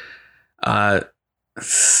 Right.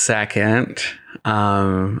 Second,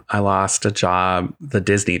 I lost a job, the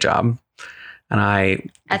Disney job, and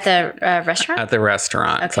at the restaurant? At the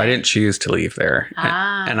restaurant. Okay. So I didn't choose to leave there.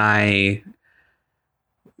 And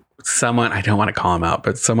someone, I don't want to call him out,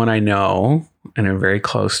 but someone I know and I'm very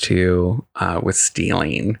close to was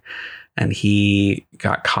stealing, and he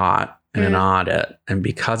got caught in an audit. And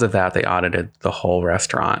because of that, they audited the whole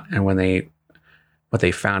restaurant. And what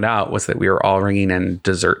they found out was that we were all ringing in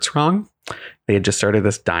desserts wrong. They had just started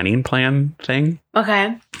this dining plan thing.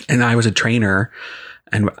 Okay. And I was a trainer,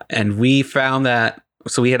 and we found that,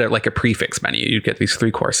 so we had a prefix menu. You'd get these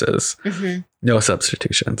 3 courses, no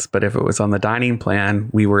substitutions. But if it was on the dining plan,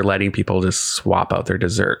 we were letting people just swap out their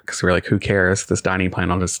dessert because we were like, who cares? This dining plan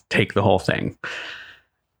will just take the whole thing.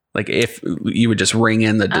 Like if you would just ring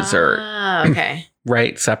in the dessert, okay,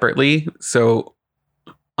 right, separately. So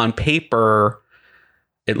on paper,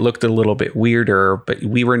 it looked a little bit weirder, but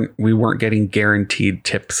we weren't getting guaranteed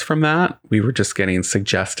tips from that. We were just getting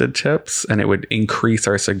suggested tips, and it would increase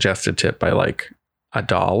our suggested tip by like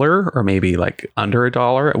 $1 or maybe like under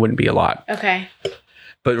 $1. It wouldn't be a lot. Okay.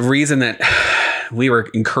 But the reason that we were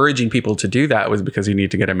encouraging people to do that was because you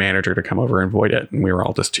need to get a manager to come over and void it. And we were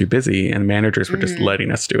all just too busy, and managers were just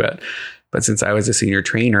letting us do it. But since I was a senior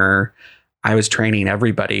trainer, I was training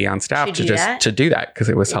everybody on staff to do that because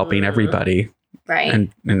it was helping everybody. Right.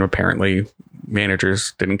 And apparently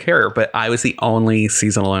managers didn't care, but I was the only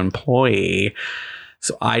seasonal employee.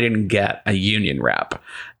 So I didn't get a union rep.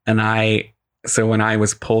 And so when I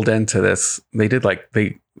was pulled into this, they did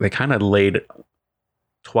they kind of laid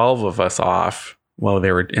 12 of us off while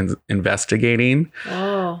they were investigating.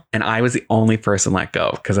 Oh. And I was the only person let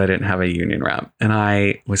go because I didn't have a union rep. And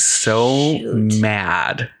I was so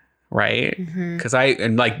mad. Right. Because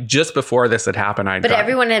just before this had happened, but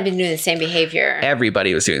everyone had been doing the same behavior.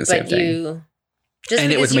 Everybody was doing the same thing.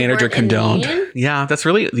 And it was manager condoned. Yeah. That's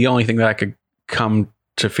really the only thing that I could come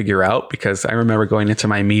to figure out, because I remember going into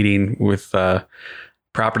my meeting with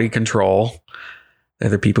property control,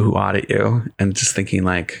 the people who audit you, and just thinking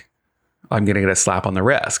like, I'm going to get a slap on the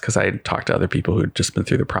wrist because I talked to other people who'd just been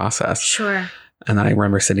through the process. Sure. And I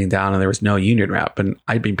remember sitting down and there was no union rep, and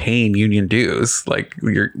I'd been paying union dues. Like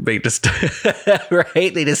they just,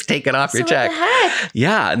 right? They just take it off your check. What the heck?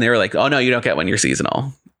 Yeah. And they were like, oh no, you don't get one. You're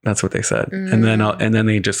seasonal. That's what they said. And then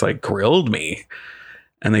they just like grilled me,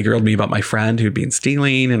 and they grilled me about my friend who'd been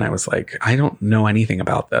stealing. And I was like, I don't know anything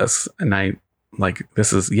about this. And I like,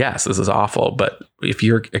 this is awful. But if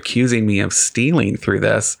you're accusing me of stealing through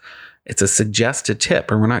this, it's a suggested tip,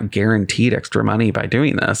 and we're not guaranteed extra money by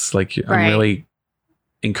doing this. Like I'm really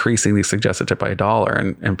increasing the suggested tip by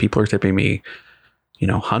 $1, and people are tipping me,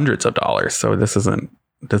 hundreds of dollars. So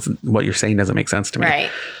what you're saying doesn't make sense to me.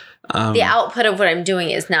 Right. The output of what I'm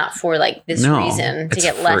doing is not for like this reason to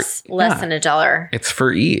get less than $1. It's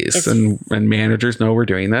for ease, and managers know we're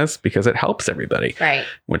doing this because it helps everybody. Right.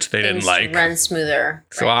 Which they didn't like. Run smoother.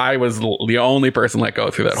 So I was the only person let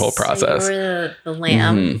go through that whole process. You were the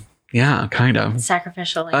lamb. Yeah, kind of.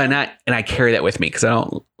 Sacrificial lamb. And I carry that with me because I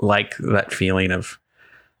don't like that feeling of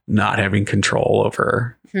not having control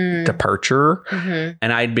over departure.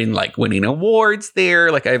 And I'd been like winning awards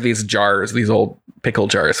there. Like I have these jars, these old pickle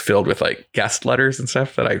jars filled with like guest letters and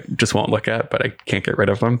stuff that I just won't look at, but I can't get rid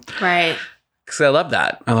of them. Right. Because I love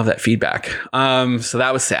that. I love that feedback. So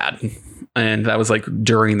that was sad. And that was like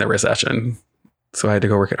during the recession. So I had to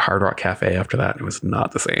go work at Hard Rock Cafe after that. It was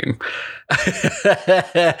not the same.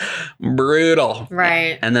 Brutal.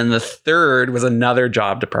 Right. And then the third was another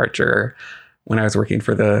job departure when I was working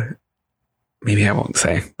for maybe I won't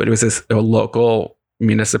say, but it was a local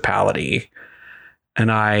municipality. And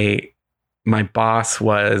my boss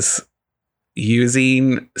was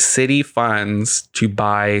using city funds to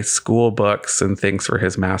buy school books and things for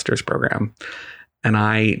his master's program. And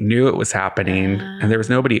I knew it was happening, and there was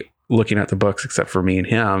nobody looking at the books except for me and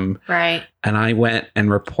him. Right. And I went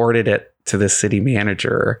and reported it to the city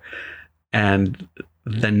manager. And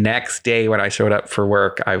the next day when I showed up for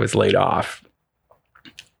work, I was laid off.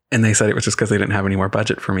 And they said it was just because they didn't have any more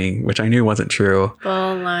budget for me, which I knew wasn't true.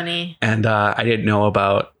 Baloney. And I didn't know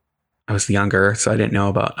I was younger, so I didn't know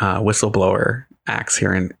about whistleblower acts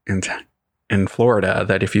here in Florida,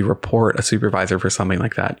 that if you report a supervisor for something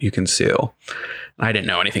like that, you can sue. I didn't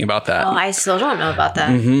know anything about that. Oh, I still don't know about that.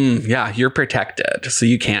 Yeah, you're protected, so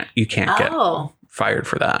you can't get fired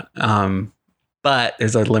for that. But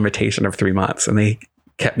there's a limitation of 3 months, and they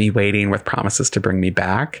kept me waiting with promises to bring me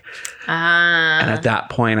back. And at that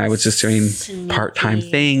point, I was just doing part-time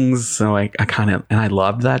things. So I I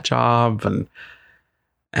loved that job,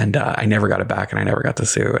 and I never got it back, and I never got to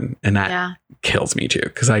sue, and that kills me too,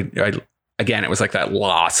 because I again, it was like that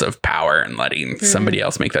loss of power and letting somebody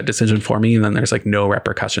else make that decision for me, and then there's like no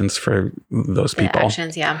repercussions for those people.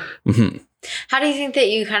 Actions, yeah. How do you think that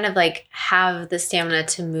you kind of like have the stamina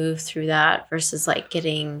to move through that versus like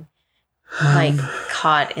getting like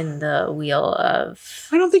caught in the wheel of?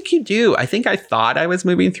 I don't think you do. I think I thought I was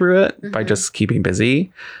moving through it by just keeping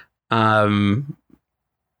busy.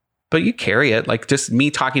 but you carry it. Like just me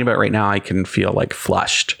talking about it right now, I can feel like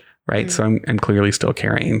flushed, right? So I'm clearly still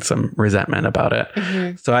carrying some resentment about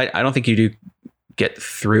it. So I don't think you do get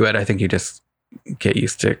through it. I think you just get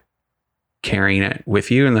used to carrying it with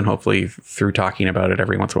you, and then hopefully through talking about it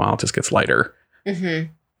every once in a while, it just gets lighter.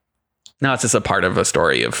 Now it's just a part of a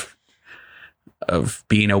story of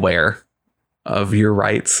being aware of your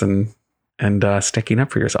rights and sticking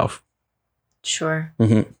up for yourself. Sure.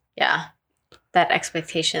 Yeah. That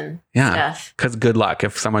expectation stuff. Because good luck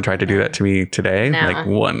if someone tried to do that to me today, like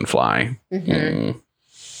wouldn't fly.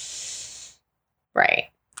 Right.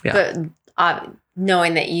 Yeah. But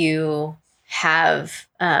knowing that you have,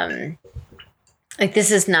 like,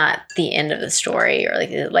 this is not the end of the story,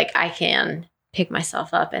 or like I can pick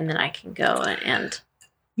myself up and then I can go and.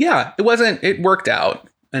 Yeah, it worked out.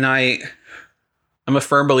 And I'm a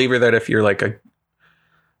firm believer that if you're like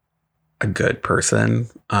a good person,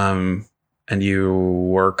 and you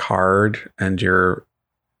work hard and you're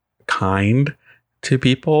kind to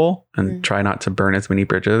people and try not to burn as many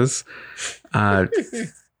bridges,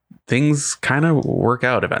 things kind of work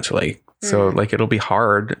out eventually. So like, it'll be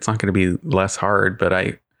hard. It's not going to be less hard,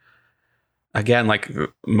 but again, like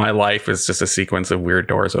my life is just a sequence of weird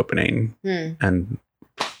doors opening, and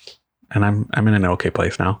I'm in an okay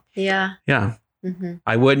place now. Yeah. Yeah.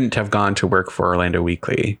 I wouldn't have gone to work for Orlando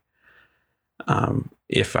Weekly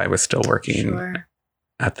if I was still working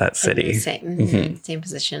at that city. Same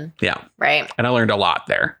position. Yeah. Right. And I learned a lot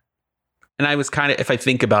there. And I was kind of, if I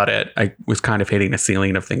think about it, I was kind of hitting a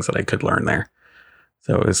ceiling of things that I could learn there.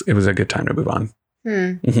 So it was a good time to move on.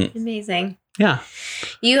 Amazing. Yeah.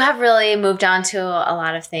 You have really moved on to a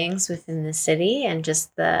lot of things within the city, and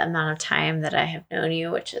just the amount of time that I have known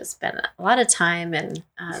you, which has been a lot of time, and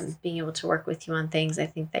being able to work with you on things. I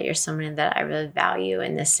think that you're someone that I really value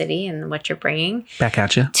in this city and what you're bringing back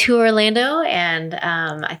at you to Orlando. And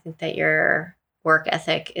I think that your work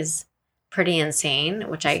ethic is pretty insane,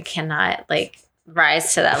 which I cannot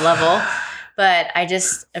rise to that level, but I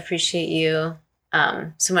just appreciate you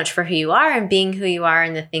so much for who you are and being who you are,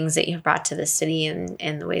 and the things that you've brought to the city,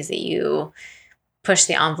 and the ways that you push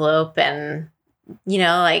the envelope. And,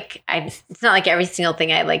 it's not like every single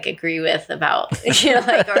thing I agree with about, or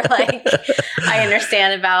I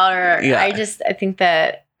understand about, or I think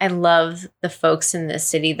that I love the folks in this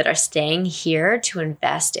city that are staying here to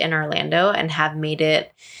invest in Orlando and have made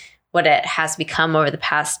it what it has become over the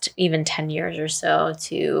past even 10 years or so,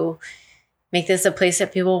 to make this a place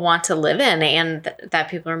that people want to live in, and that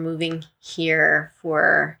people are moving here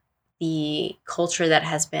for the culture that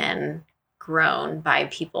has been grown by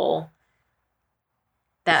people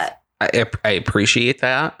that I appreciate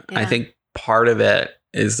that. Yeah. I think part of it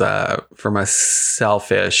is from a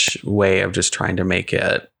selfish way of just trying to make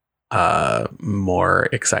it more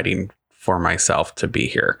exciting for myself to be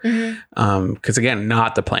here. Because again,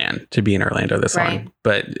 not the plan to be in Orlando this long,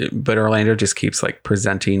 but Orlando just keeps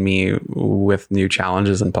presenting me with new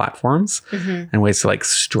challenges and platforms and ways to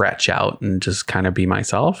stretch out and just kind of be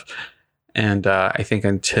myself. And I think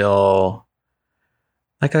until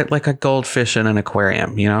like a goldfish in an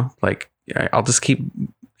aquarium, I'll just keep,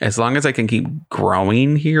 as long as I can keep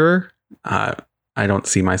growing here, I don't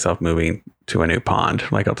see myself moving to a new pond.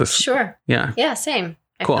 I'll just, yeah, same.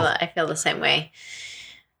 Cool. I feel the same way.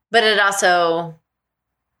 But it also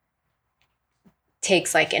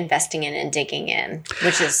takes investing in and digging in,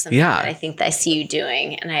 which is something that I think that I see you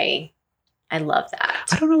doing. And I love that.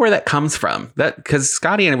 I don't know where that comes from. That because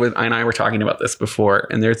Scotty and I were talking about this before,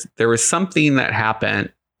 and there was something that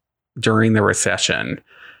happened during the recession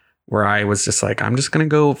where I was just I'm just going to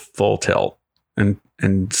go full tilt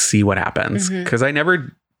and see what happens. Because I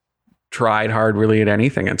never tried hard really at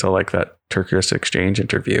anything until that Turkish exchange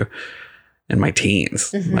interview in my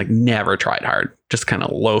teens. Never tried hard, just kind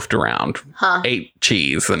of loafed around, ate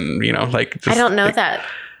cheese, and just, I don't know that.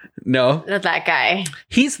 No, not that guy.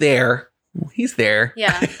 He's there.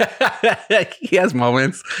 Yeah. He has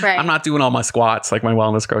moments. Right. I'm not doing all my squats like my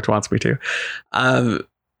wellness coach wants me to.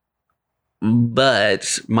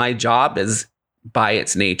 But my job is by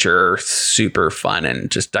its nature super fun and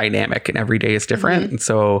just dynamic, and every day is different. And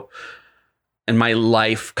so, and my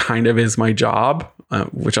life kind of is my job,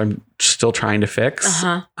 which I'm still trying to fix.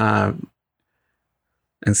 And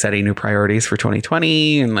setting new priorities for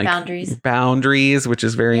 2020 and boundaries, which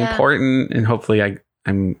is very important. And hopefully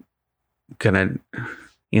I'm gonna,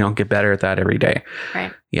 get better at that every day.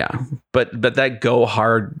 Right. Yeah. But that go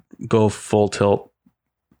hard, go full tilt.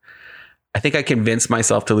 I think I convinced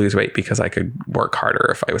myself to lose weight because I could work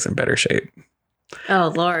harder if I was in better shape.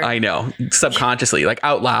 Oh, Lord. I know. Subconsciously,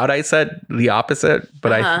 out loud, I said the opposite,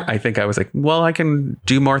 but I think I was well, I can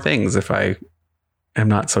do more things if I am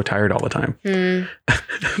not so tired all the time. Hmm.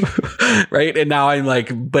 Right. And now I'm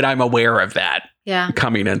like, but I'm aware of that Yeah.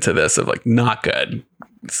 coming into this of like, not good.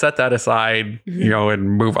 Set that aside,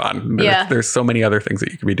 and move on. There's so many other things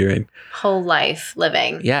that you could be doing. Whole life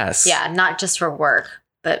living. Yes. Yeah. Not just for work,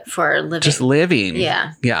 but for living. Just living.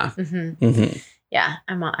 Yeah. Yeah. Yeah.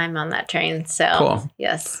 I'm on that train. So Cool.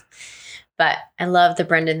 yes. But I love the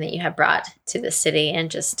Brendan that you have brought to the city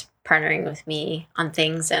and just partnering with me on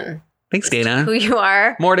things and Thanks, Dana. who you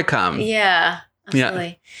are. More to come. Yeah.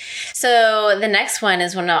 Absolutely. So the next one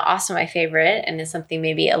is also my favorite, and is something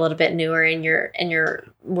maybe a little bit newer in your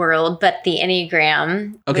world, but the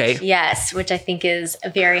Enneagram. Okay. Which I think is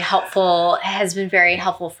very helpful. Has been very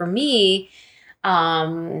helpful for me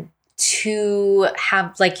to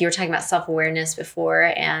have, like you were talking about self-awareness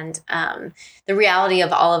before, and the reality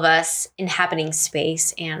of all of us inhabiting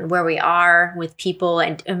space and where we are with people,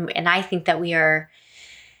 and I think that we're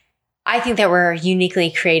uniquely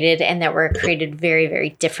created, and that we're created very, very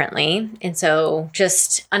differently. And so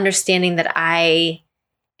just understanding that I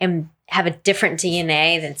have a different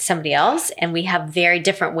DNA than somebody else, and we have very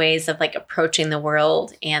different ways of like approaching the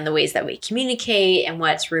world, and the ways that we communicate, and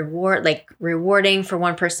what's rewarding for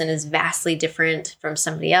one person is vastly different from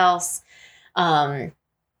somebody else.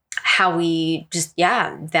 How we just,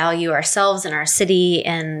 value ourselves and our city.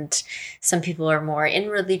 And some people are more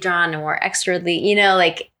inwardly drawn and more externally,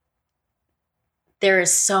 like, there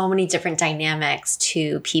is so many different dynamics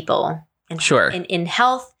to people in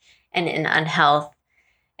health and in unhealth,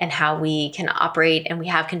 and how we can operate, and we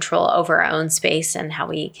have control over our own space, and how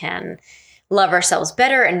we can love ourselves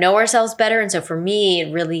better and know ourselves better. And so for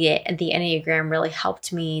me, really, the Enneagram really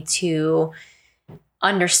helped me to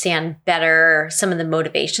understand better some of the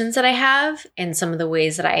motivations that I have, and some of the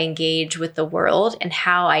ways that I engage with the world, and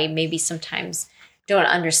how I maybe sometimes don't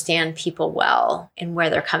understand people well and where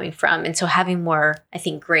they're coming from. And so having more, I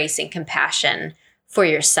think, grace and compassion for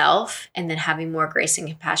yourself, and then having more grace and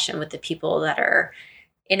compassion with the people that you're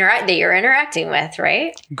interacting with,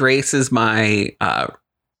 right? Grace is my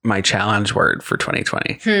my challenge word for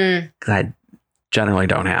 2020. Because I generally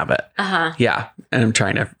don't have it. Yeah. And I'm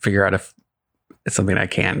trying to figure out if it's something I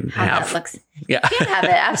can have. That looks. Yeah. You can have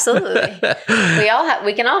it. Absolutely.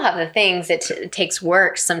 We can all have the things. It takes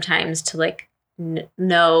work sometimes to like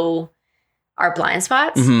know our blind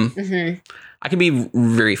spots. I can be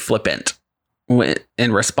very flippant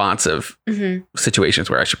in responsive situations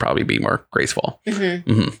where I should probably be more graceful.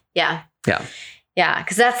 Yeah.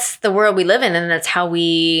 Because that's the world we live in, and that's how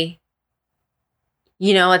we,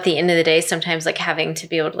 at the end of the day, sometimes like having to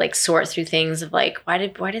be able to like sort through things of like, why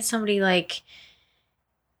did somebody like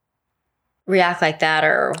react like that,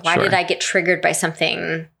 or why did I get triggered by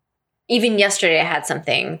something? Even yesterday, I had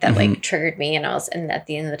something that like triggered me, and at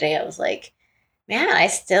the end of the day, I was like, man, I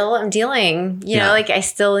still am dealing, like I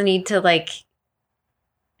still need to like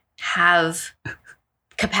have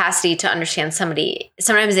capacity to understand somebody.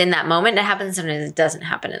 Sometimes in that moment it happens, sometimes it doesn't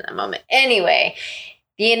happen in that moment. Anyway,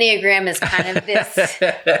 the Enneagram is kind of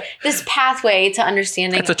this pathway to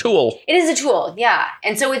understanding. It's a tool. It is a tool, yeah.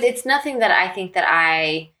 And so it's nothing that I think that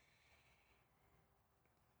I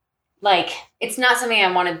like. It's not something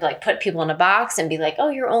I want to like put people in a box and be like, oh,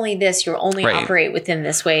 you're only this, you're only operate within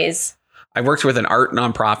this ways. I worked with an art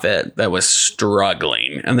nonprofit that was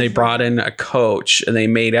struggling, and they brought in a coach, and they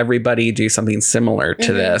made everybody do something similar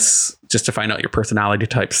to this, just to find out your personality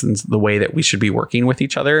types and the way that we should be working with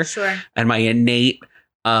each other. Sure. And my innate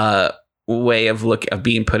way of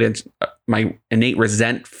being put in, my innate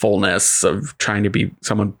resentfulness of trying to be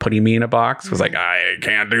someone putting me in a box was like, I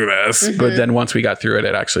can't do this. But then once we got through it,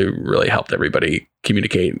 it actually really helped everybody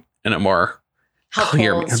communicate in a more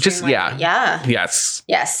clear. Just yes.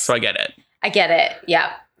 So I get it.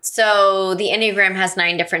 Yeah. So the Enneagram has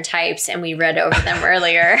 9 different types, and we read over them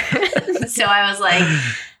earlier. So I was like,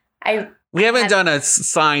 we haven't done a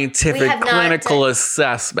scientific clinical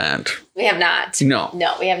assessment. We have not. No,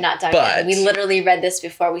 we have not done it. We literally read this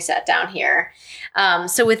before we sat down here.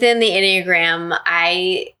 So within the Enneagram,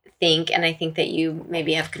 I think that you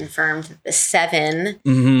maybe have confirmed the 7,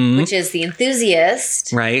 which is the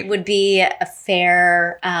enthusiast, right, would be a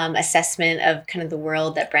fair assessment of kind of the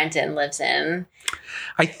world that Brendan lives in.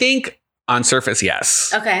 I think on surface,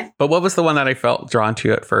 yes. Okay. But what was the one that I felt drawn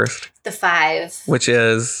to at first? The 5. Which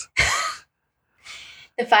is?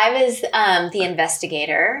 The 5 is the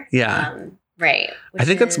investigator. Yeah. Right. I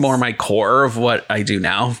think it's more my core of what I do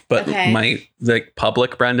now, but my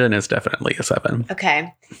public Brendan is definitely a 7.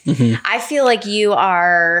 Okay. I feel like you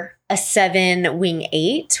are a 7 wing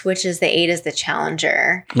 8, which is the 8 is the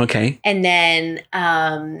challenger. Okay. And then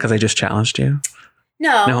because I just challenged you.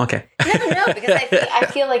 No. No. Okay. No, because I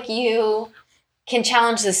feel like you can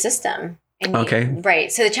challenge the system. Okay.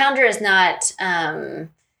 Right. So the challenger is not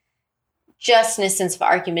just in a sense of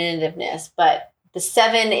argumentativeness, but the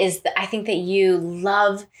 7 is, I think that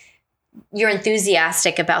you're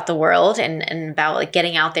enthusiastic about the world and about like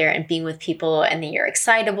getting out there and being with people, and then you're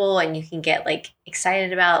excitable and you can get like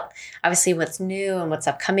excited about obviously what's new and what's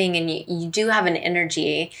upcoming, and you do have an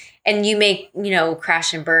energy, and you may,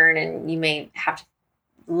 crash and burn, and you may have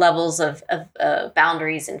levels of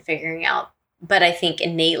boundaries and figuring out. But I think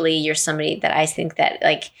innately you're somebody that I think that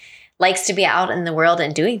like likes to be out in the world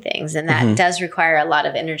and doing things. And that does require a lot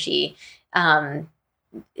of energy.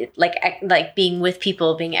 Like being with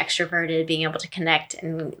people, being extroverted, being able to connect.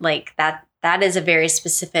 And like that is a very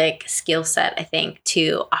specific skill set, I think,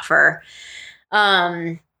 to offer.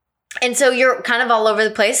 And so you're kind of all over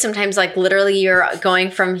the place. Sometimes like literally you're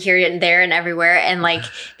going from here and there and everywhere. And like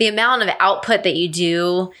the amount of output that you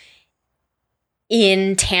do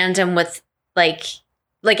in tandem with like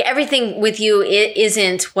everything with you, it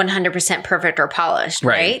isn't 100% perfect or polished,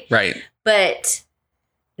 right? Right. But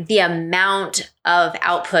the amount of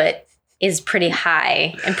output is pretty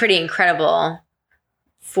high and pretty incredible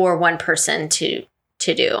for one person to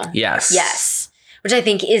do. Yes. Which I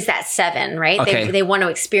think is that 7, right? Okay. They want to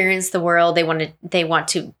experience the world. They want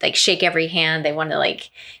to like shake every hand. They want to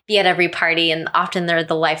like be at every party, and often they're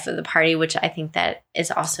the life of the party, which I think that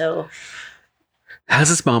is also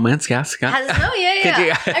has its moments. Yes. Yeah.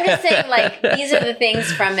 I'm just saying, like, these are the things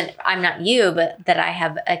from, and I'm not you, but that I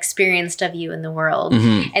have experienced of you in the world.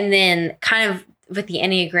 And then kind of with the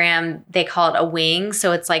Enneagram, they call it a wing.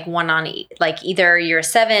 So it's like one on, like either you're a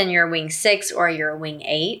 7, you're a wing 6, or you're a wing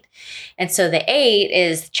 8. And so the 8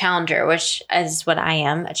 is challenger, which is what I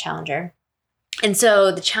am, a challenger. And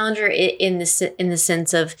so the challenger in the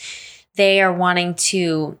sense of they are wanting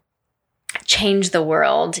to change the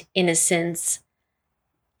world in a sense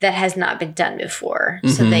that has not been done before.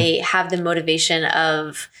 So they have the motivation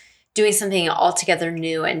of doing something altogether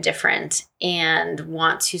new and different and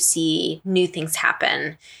want to see new things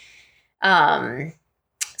happen.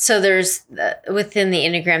 So there's within the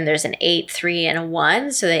Enneagram, there's an 8, 3, and a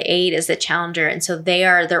 1. So the 8 is the challenger. And so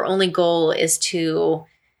their only goal is to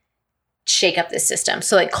shake up the system.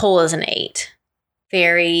 So like Cole is an 8,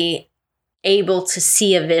 very able to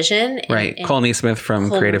see a vision. Right. Cole Neesmith from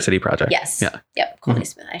Creative City Project. Yes. Yeah. Yep. Cole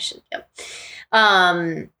Neesmith. I should. Yep.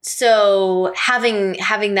 So having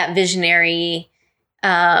that visionary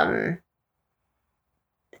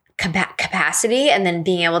capacity, and then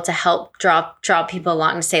being able to help draw people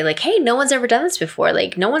along to say like, hey, no one's ever done this before.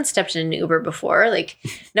 Like no one's stepped in an Uber before. Like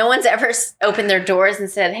no one's ever opened their doors and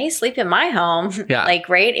said, hey, sleep in my home. Yeah. Like,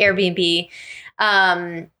 right. Airbnb.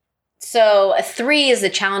 So a 3 is the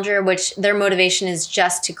challenger, which their motivation is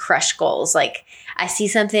just to crush goals. Like I see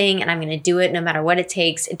something and I'm going to do it no matter what it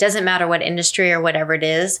takes. It doesn't matter what industry or whatever it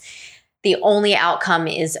is. The only outcome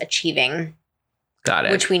is achieving. Got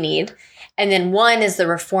it. Which we need. And then 1 is the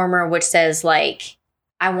reformer, which says like,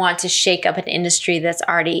 I want to shake up an industry that's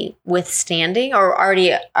already withstanding or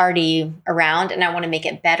already around, and I want to make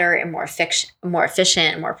it better and more efficient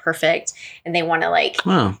and more perfect. And they want to like,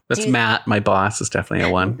 oh, that's Matt, my boss, is definitely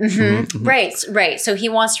a 1. Right. So he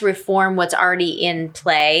wants to reform what's already in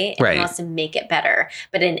play, and he wants to make it better.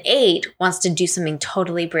 But an 8 wants to do something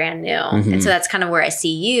totally brand new. And so that's kind of where I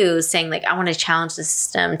see you saying like, I want to challenge the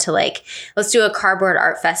system to like, let's do a cardboard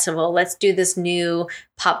art festival. Let's do this new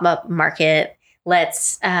pop-up market.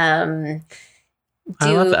 Let's I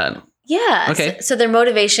love that. Yeah. Okay. So their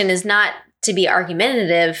motivation is not to be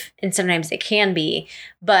argumentative, and sometimes it can be,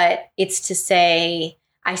 but it's to say,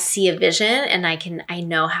 I see a vision and I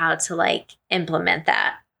know how to like implement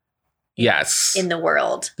that. Yes. In the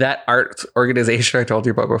world. That art organization I told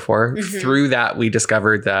you about before, through that we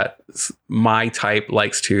discovered that my type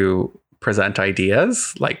likes to present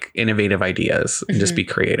ideas, like innovative ideas, and just be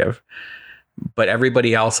creative. But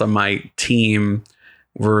everybody else on my team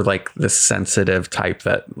were like the sensitive type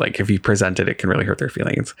that like if you present it can really hurt their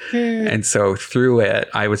feelings. And so through it,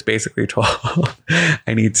 I was basically told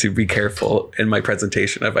I need to be careful in my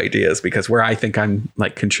presentation of ideas, because where I think I'm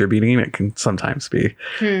like contributing, it can sometimes be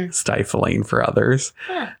stifling for others.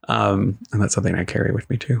 And that's something I carry with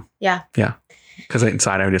me too. Yeah. Because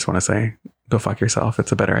inside I just want to say, go fuck yourself.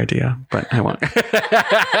 It's a better idea, but I won't. But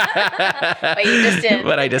you just did.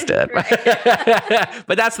 But I just did. Right.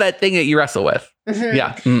 But that's that thing that you wrestle with.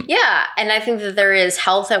 Yeah. Yeah. And I think that there is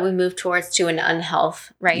health that we move towards to an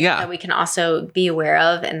unhealth, right? Yeah. That we can also be aware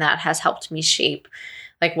of. And that has helped me shape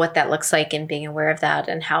like what that looks like, and being aware of that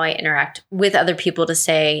and how I interact with other people to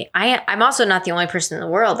say, I'm also not the only person in the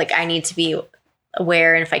world. Like I need to be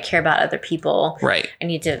aware, and if I care about other people, Right. I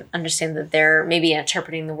need to understand that they're maybe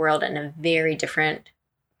interpreting the world in a very different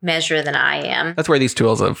measure than I am. That's where these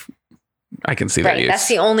tools I can see that Right. use. That's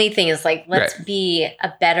the only thing is like, let's be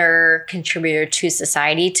a better contributor to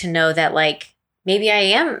society to know that like, maybe I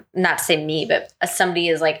am, not to say me, but somebody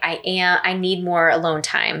is like, I need more alone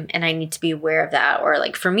time and I need to be aware of that. Or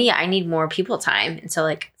like for me, I need more people time. And so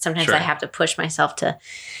like sometimes Sure. I have to push myself to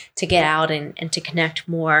get out and to connect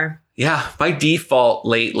more. Yeah. My default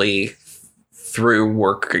lately through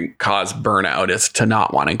work cause burnout is to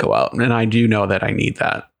not want to go out. And I do know that I need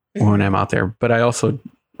that when I'm out there. But I also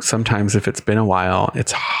sometimes if it's been a while,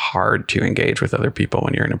 it's hard to engage with other people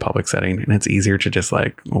when you're in a public setting, and it's easier to just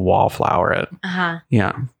like wallflower it.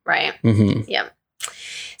 Yeah. Right. Mm-hmm. Yeah.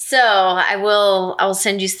 So I will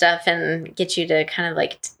send you stuff and get you to kind of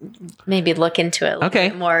like maybe look into it a little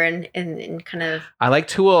bit more and kind of. I like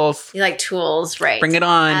tools. You like tools, right? Bring it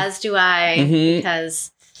on. As do I, Mhm.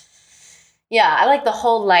 because I like the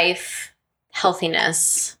whole life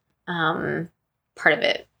healthiness part of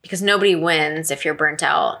it, because nobody wins if you're burnt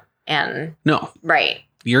out and No, right.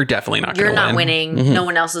 you're definitely not going to win. You're not winning. Mhm. No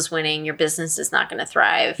one else is winning. Your business is not going to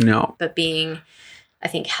thrive. No. But being, I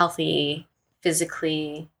think, healthy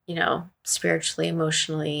physically, spiritually,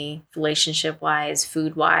 emotionally, relationship wise,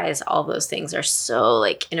 food wise, all those things are so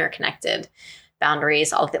like interconnected.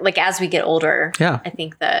 Boundaries, like as we get older, Yeah. I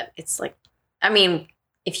think that it's like, I mean,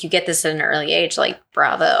 if you get this at an early age, like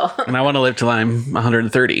bravo. And I want to live till I'm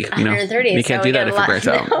 130. 130. You can't do that if it burns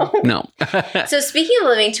out. No. So speaking of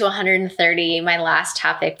living to 130, my last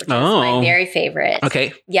topic, which is my very favorite.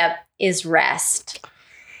 Okay. Yep, is rest.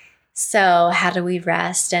 So how do we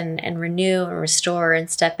rest and renew and restore and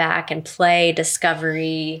step back and play,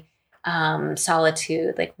 discovery,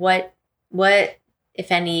 solitude? Like what,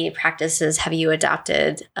 if any, practices have you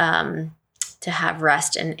adopted to have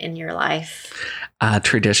rest in your life?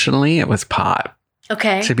 Traditionally, it was pot.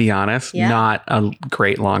 Okay. To be honest, not a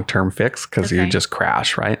great long-term fix because you just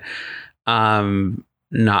crash, right?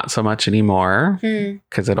 Not so much anymore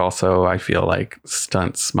because it also, I feel like,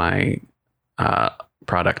 stunts my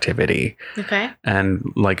productivity. Okay.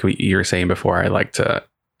 And like you were saying before, I like to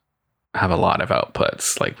have a lot of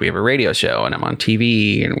outputs. Like we have a radio show and I'm on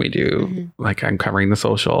TV and we do like I'm covering the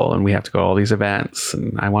social and we have to go to all these events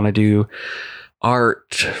and I want to do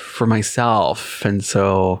art for myself. And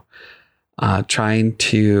so trying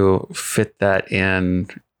to fit that in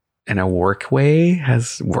a work way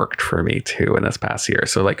has worked for me too in this past year.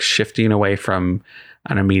 So like shifting away from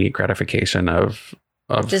an immediate gratification of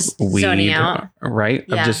just weed, zoning out. Right?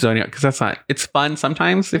 Yeah. Of just zoning out. Because that's not, it's fun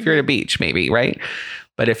sometimes if you're at a beach, maybe, right?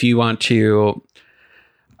 But if you want to,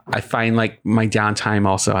 I find like my downtime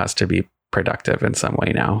also has to be productive in some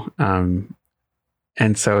way now.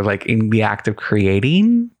 And so like in the act of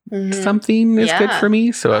creating something is good for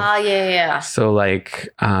me. So so like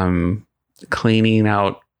cleaning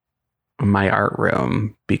out my art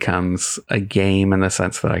room becomes a game in the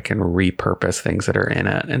sense that I can repurpose things that are in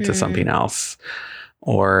it into something else.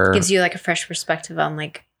 Or gives you like a fresh perspective on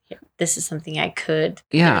like, this is something I could.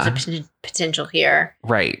 Yeah. There's a potential here.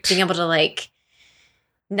 Right. Being able to like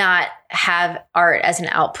not have art as an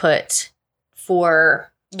output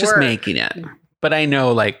for just work. making it. But I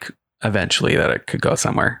know like eventually that it could go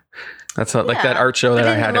somewhere. That's not, like that art show that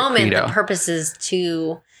I had at Credo. The purpose is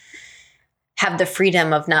to have the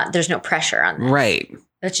freedom of there's no pressure on this. Right.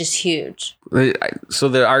 That's just huge. So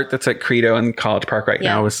the art that's at Credo in College Park right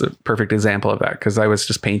now is a perfect example of that because I was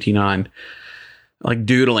just painting on, like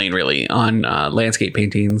doodling really on landscape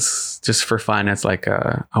paintings just for fun as like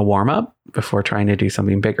a warm up before trying to do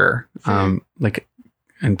something bigger.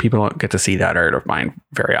 And people don't get to see that art of mine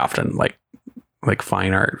very often, like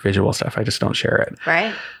fine art, visual stuff. I just don't share it.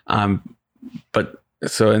 Right. But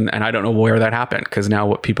so, and I don't know where that happened because now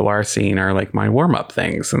what people are seeing are like my warm up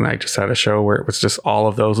things. And I just had a show where it was just all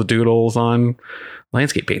of those doodles on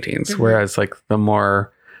landscape paintings. Whereas like the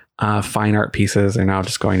more fine art pieces are now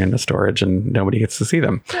just going into storage and nobody gets to see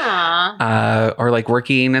them. Or like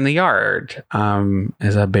working in the yard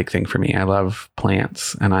is a big thing for me. I love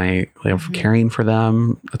plants and I love caring for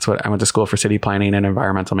them. That's what I went to school for city planning and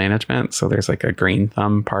environmental management. So there's like a green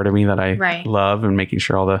thumb part of me that I love and making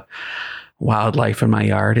sure all the wildlife in my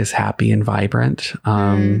yard is happy and vibrant.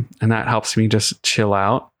 And that helps me just chill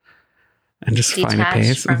out and just find a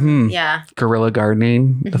pace. Guerrilla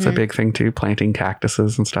gardening. That's a big thing too. Planting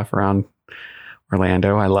cactuses and stuff around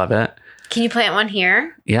Orlando. I love it. Can you plant one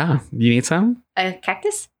here? Yeah. You need some? A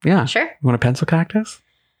cactus? Yeah. Sure. You want a pencil cactus?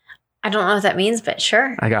 I don't know what that means, but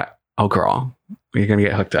sure. Oh, girl. You're going to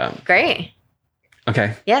get hooked up. Great.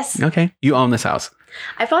 Okay. Yes. Okay. You own this house.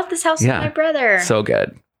 I bought this house with my brother. So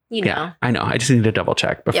good. You Yeah, know. I know. I just need to double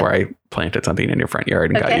check before I planted something in your front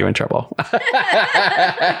yard and got you in trouble.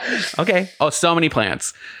 Okay. Oh, so many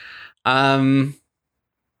plants.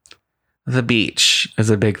 The beach is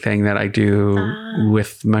a big thing that I do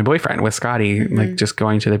with my boyfriend, with Scotty, like just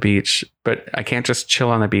going to the beach. But I can't just chill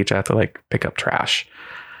on the beach. I have to like pick up trash.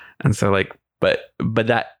 And so like, but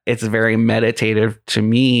that it's very meditative to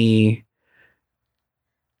me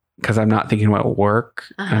because I'm not thinking about work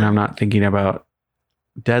and I'm not thinking about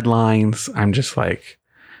deadlines. I'm just like,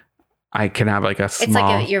 I can have like a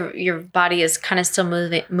small... It's like your body is kind of still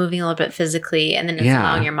moving a little bit physically, and then it's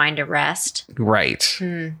allowing your mind to rest. Right.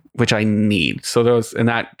 Which I need. So and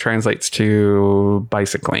that translates to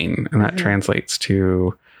bicycling, and that translates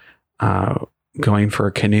to going for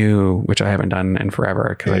a canoe, which I haven't done in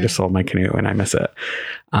forever because I just sold my canoe and I miss it.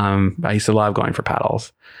 I used to love going for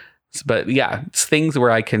paddles. But yeah, it's things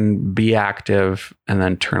where I can be active and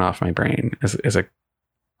then turn off my brain is a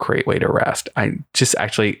great way to rest.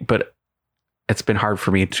 But it's been hard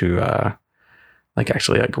for me to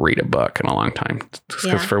actually read a book in a long time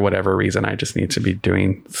because for whatever reason I just need to be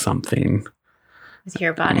doing something with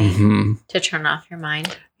your body to turn off your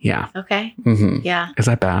mind. Yeah. Okay. Yeah. Is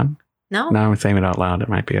that bad? No. Now I'm saying it out loud. It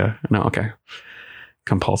might be no. Okay.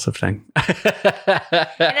 Compulsive thing. And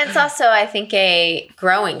it's also, I think, a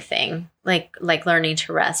growing thing, like learning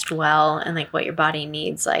to rest well and like what your body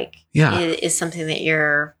needs, is something that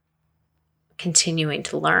you're continuing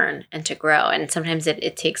to learn and to grow. And sometimes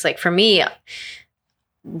it takes, like for me,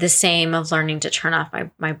 the same of learning to turn off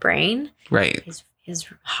my brain. Right. Is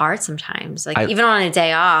hard sometimes. Like even on a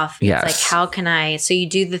day off, it's like, how can I, so you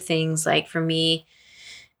do the things like for me,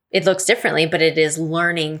 it looks differently, but it is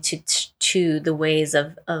learning to the ways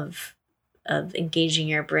of engaging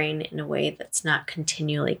your brain in a way that's not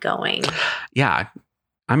continually going. Yeah.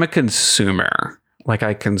 I'm a consumer. Like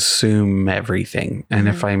I consume everything. And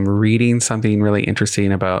if I'm reading something really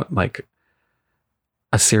interesting about like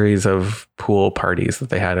a series of pool parties that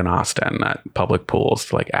they had in Austin at public pools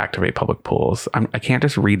to like activate public pools, I can't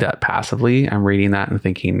just read that passively. I'm reading that and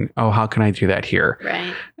thinking, oh, how can I do that here?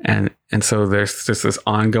 Right. And so there's just this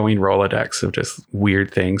ongoing Rolodex of just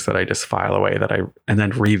weird things that I just file away and then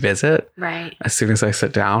revisit as soon as I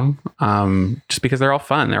sit down, just because they're all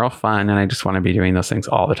fun. They're all fun. And I just want to be doing those things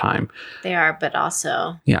all the time. They are, but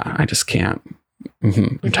also. Yeah, I just can't.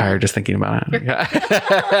 I'm tired just thinking about it. Oh,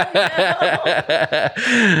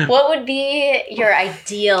 no. What would be your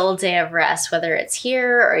ideal day of rest, whether it's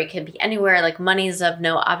here or it could be anywhere, like money's of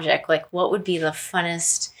no object? Like what would be the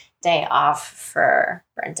funnest day off for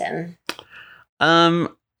Brenton?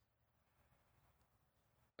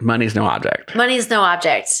 Money's no object. Money's no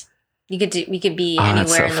object. We could be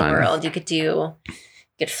anywhere in the world. You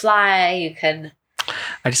could fly, you could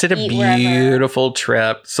I just did a beautiful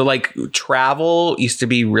trip. So like travel used to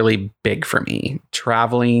be really big for me.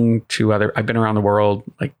 Traveling to I've been around the world,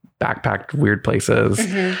 like backpacked weird places.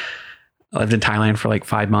 I lived in Thailand for like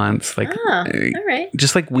 5 months. Like, all right.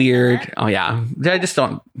 Just like weird. Oh yeah. I just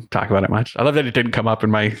don't talk about it much. I love that it didn't come up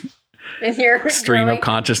in my stream of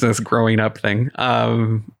consciousness growing up thing.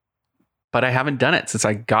 But I haven't done it since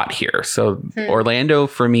I got here. So Orlando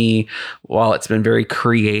for me, while it's been very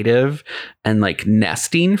creative and like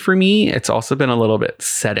nesting for me, it's also been a little bit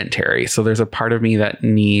sedentary. So there's a part of me that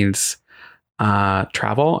needs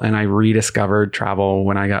travel. And I rediscovered travel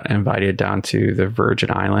when I got invited down to the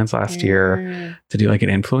Virgin Islands last year to do like an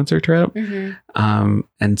influencer trip.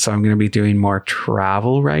 And so I'm going to be doing more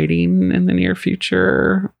travel writing in the near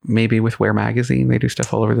future, maybe with Wear Magazine. They do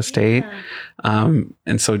stuff all over the state.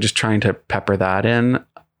 And so just trying to pepper that in.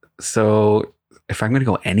 So if I'm going to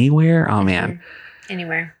go anywhere, oh man.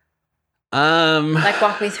 Anywhere. Like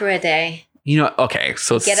walk me through a day. Okay.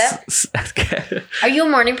 So get up. Are you a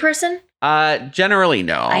morning person? Generally,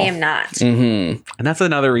 no. I am not. And that's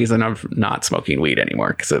another reason I'm not smoking weed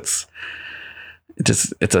anymore, because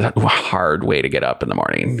it's a hard way to get up in the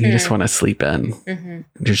morning. You just want to sleep in,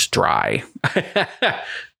 just dry.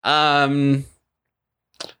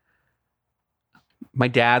 My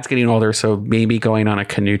dad's getting older, so maybe going on a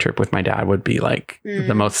canoe trip with my dad would be like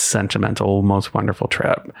the most sentimental, most wonderful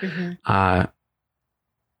trip.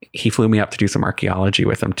 He flew me up to do some archaeology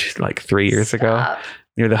with him like 3 years ago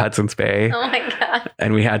near the Hudson's Bay. Oh my God.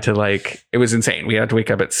 And we had to it was insane. We had to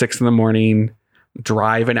wake up at 6 a.m,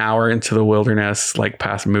 drive an hour into the wilderness, like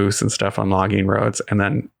past moose and stuff on logging roads, and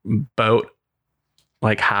then boat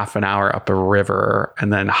like half an hour up a river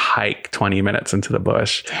and then hike 20 minutes into the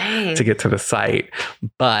bush to get to the site.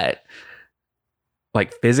 But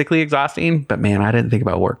like physically exhausting, but man, I didn't think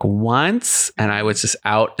about work once. And I was just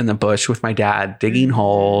out in the bush with my dad digging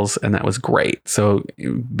holes, and that was great. So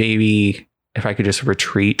maybe if I could just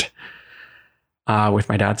retreat with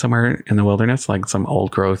my dad somewhere in the wilderness, like some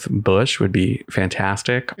old growth bush would be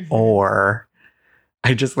fantastic. Mm-hmm. Or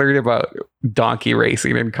I just learned about donkey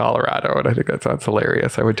racing in Colorado, and I think that sounds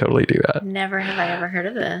hilarious. I would totally do that. Never have I ever heard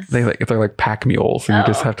of this. They're like pack mules, and you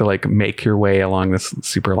just Oh. have to like make your way along this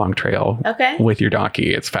super long trail Okay. with your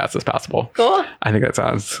donkey as fast as possible. Cool. I think that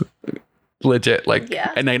sounds legit. Like,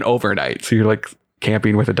 Yeah. and then overnight, so you're like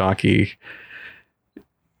camping with a donkey,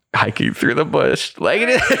 hiking through the bush. Like,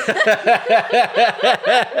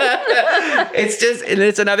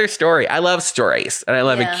 it's another story. I love stories, and I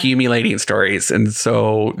love Yeah. accumulating stories, and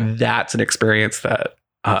so that's an experience that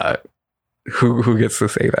who gets to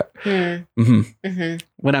say that.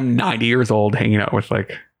 When I'm 90 years old, hanging out with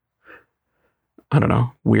like, I don't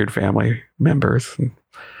know, weird family members. And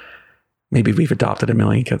maybe we've adopted 1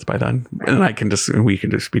 million kids by then, and we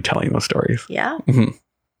can just be telling those stories. Yeah. Mhm.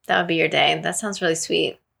 That would be your day. That sounds really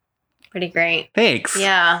sweet. Pretty great. Thanks.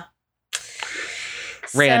 Yeah.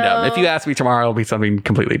 Random. If So- you ask me tomorrow, it'll be something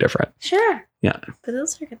completely different. Sure. Yeah. But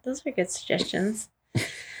those are good suggestions.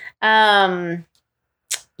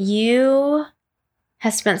 You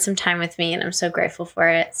have spent some time with me, and I'm so grateful for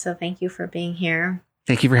it. So thank you for being here.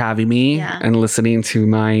 Thank you for having me Yeah. and listening to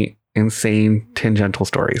my insane tangential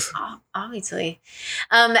stories. Obviously.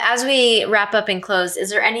 As we wrap up and close, is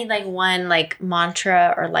there any like one like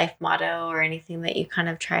mantra or life motto or anything that you kind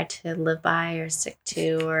of try to live by or stick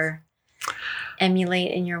to or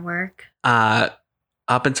emulate in your work? Up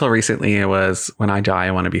until recently, it was when I die,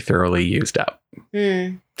 I want to be thoroughly used up.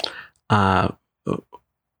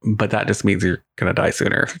 But that just means you're gonna die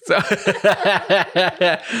sooner.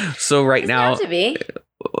 So right Doesn't now, have to be.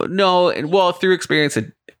 no. Well, through experience,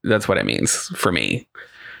 that's what it means for me.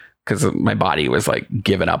 Because my body was like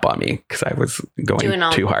giving up on me because I was going Doing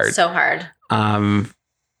all too hard. so hard. I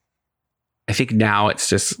think now it's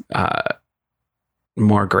just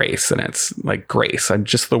more grace, and it's like grace. I'm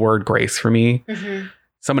just the word grace for me. Mm-hmm.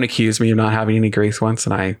 Someone accused me of not having any grace once,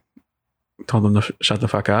 and I told them to shut the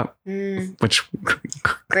fuck up. Which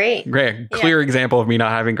Great. clear example of me not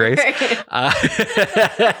having grace.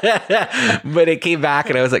 But it came back,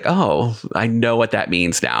 and I was like, oh, I know what that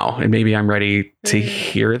means now, and maybe I'm ready to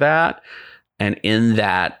hear that. And in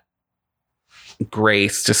that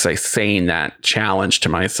grace, just like saying that challenge to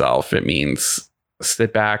myself, it means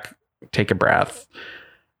sit back, take a breath,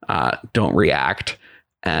 don't react,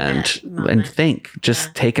 and think.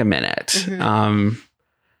 Just take a minute.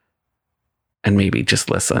 And maybe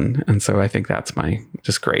just listen. And so I think that's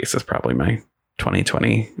grace is probably my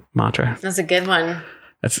 2020 mantra. That's a good one.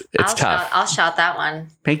 It's tough. I'll shout that one.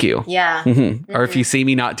 Thank you. Yeah. Or if you see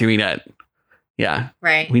me not doing it, yeah.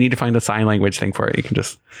 Right. We need to find a sign language thing for it. You can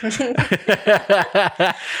just or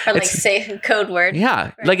like say code word.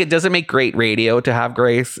 Yeah. Right. Like it doesn't make great radio to have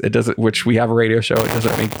grace. It doesn't, which we have a radio show. It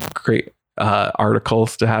doesn't make great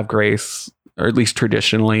articles to have grace, or at least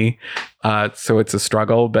traditionally. So it's a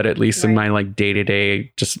struggle, but at least in my like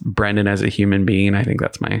day-to-day, just Brendan as a human being, I think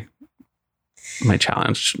that's my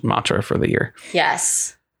challenge mantra for the year.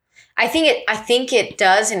 Yes. I think it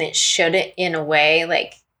does, and it should in a way,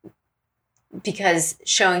 like, because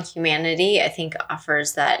showing humanity, I think,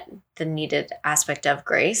 offers the needed aspect of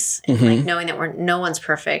grace, and like knowing that no one's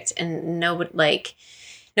perfect, and no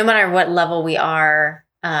matter what level we are,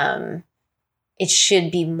 it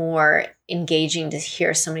should be more engaging to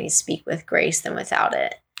hear somebody speak with grace than without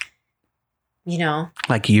it. You know,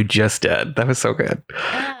 like you just did. That was so good.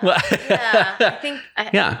 Yeah, I think.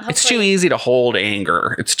 It's too easy to hold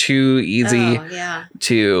anger. It's too easy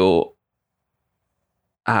to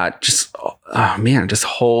just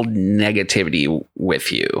hold negativity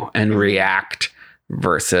with you and react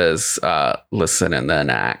versus listen and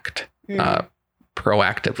then act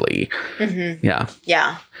proactively.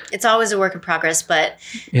 Yeah. It's always a work in progress, but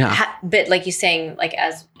but like you're saying, like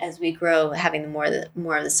as we grow, having the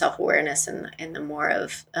more of the self-awareness and the more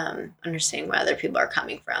of understanding where other people are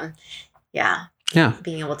coming from,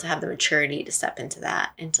 being able to have the maturity to step into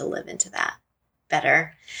that and to live into that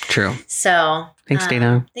better. True. So thanks,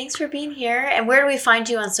 Dana. Thanks for being here. And where do we find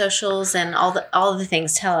you on socials and all the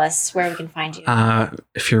things? Tell us where we can find you.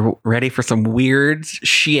 If you're ready for some weird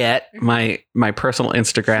shit, my personal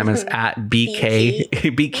Instagram is at BKeeps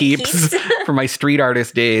for my street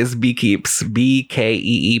artist days. BKeeps,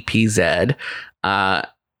 BKEEPZ.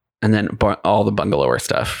 And then all the bungalower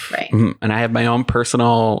stuff. Right. And I have my own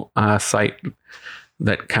personal site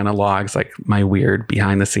that kind of logs like my weird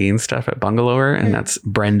behind the scenes stuff at Bungalower. And that's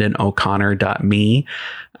BrendanO'Connor.me,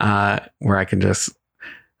 where I can just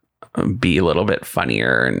be a little bit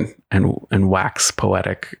funnier and wax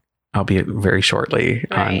poetic, albeit very shortly,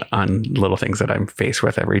 on little things that I'm faced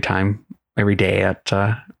with every time every day at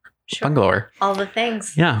Bungalower. All the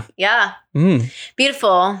things. Yeah. Yeah. Mm.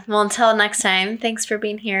 Beautiful. Well, until next time, thanks for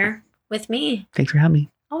being here with me. Thanks for having me.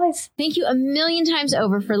 Always. Thank you a million times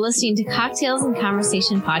over for listening to Cocktails and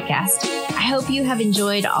Conversation podcast. I hope you have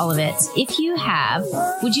enjoyed all of it. If you have,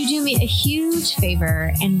 would you do me a huge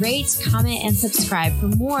favor and rate, comment, and subscribe for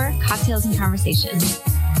more Cocktails and Conversations?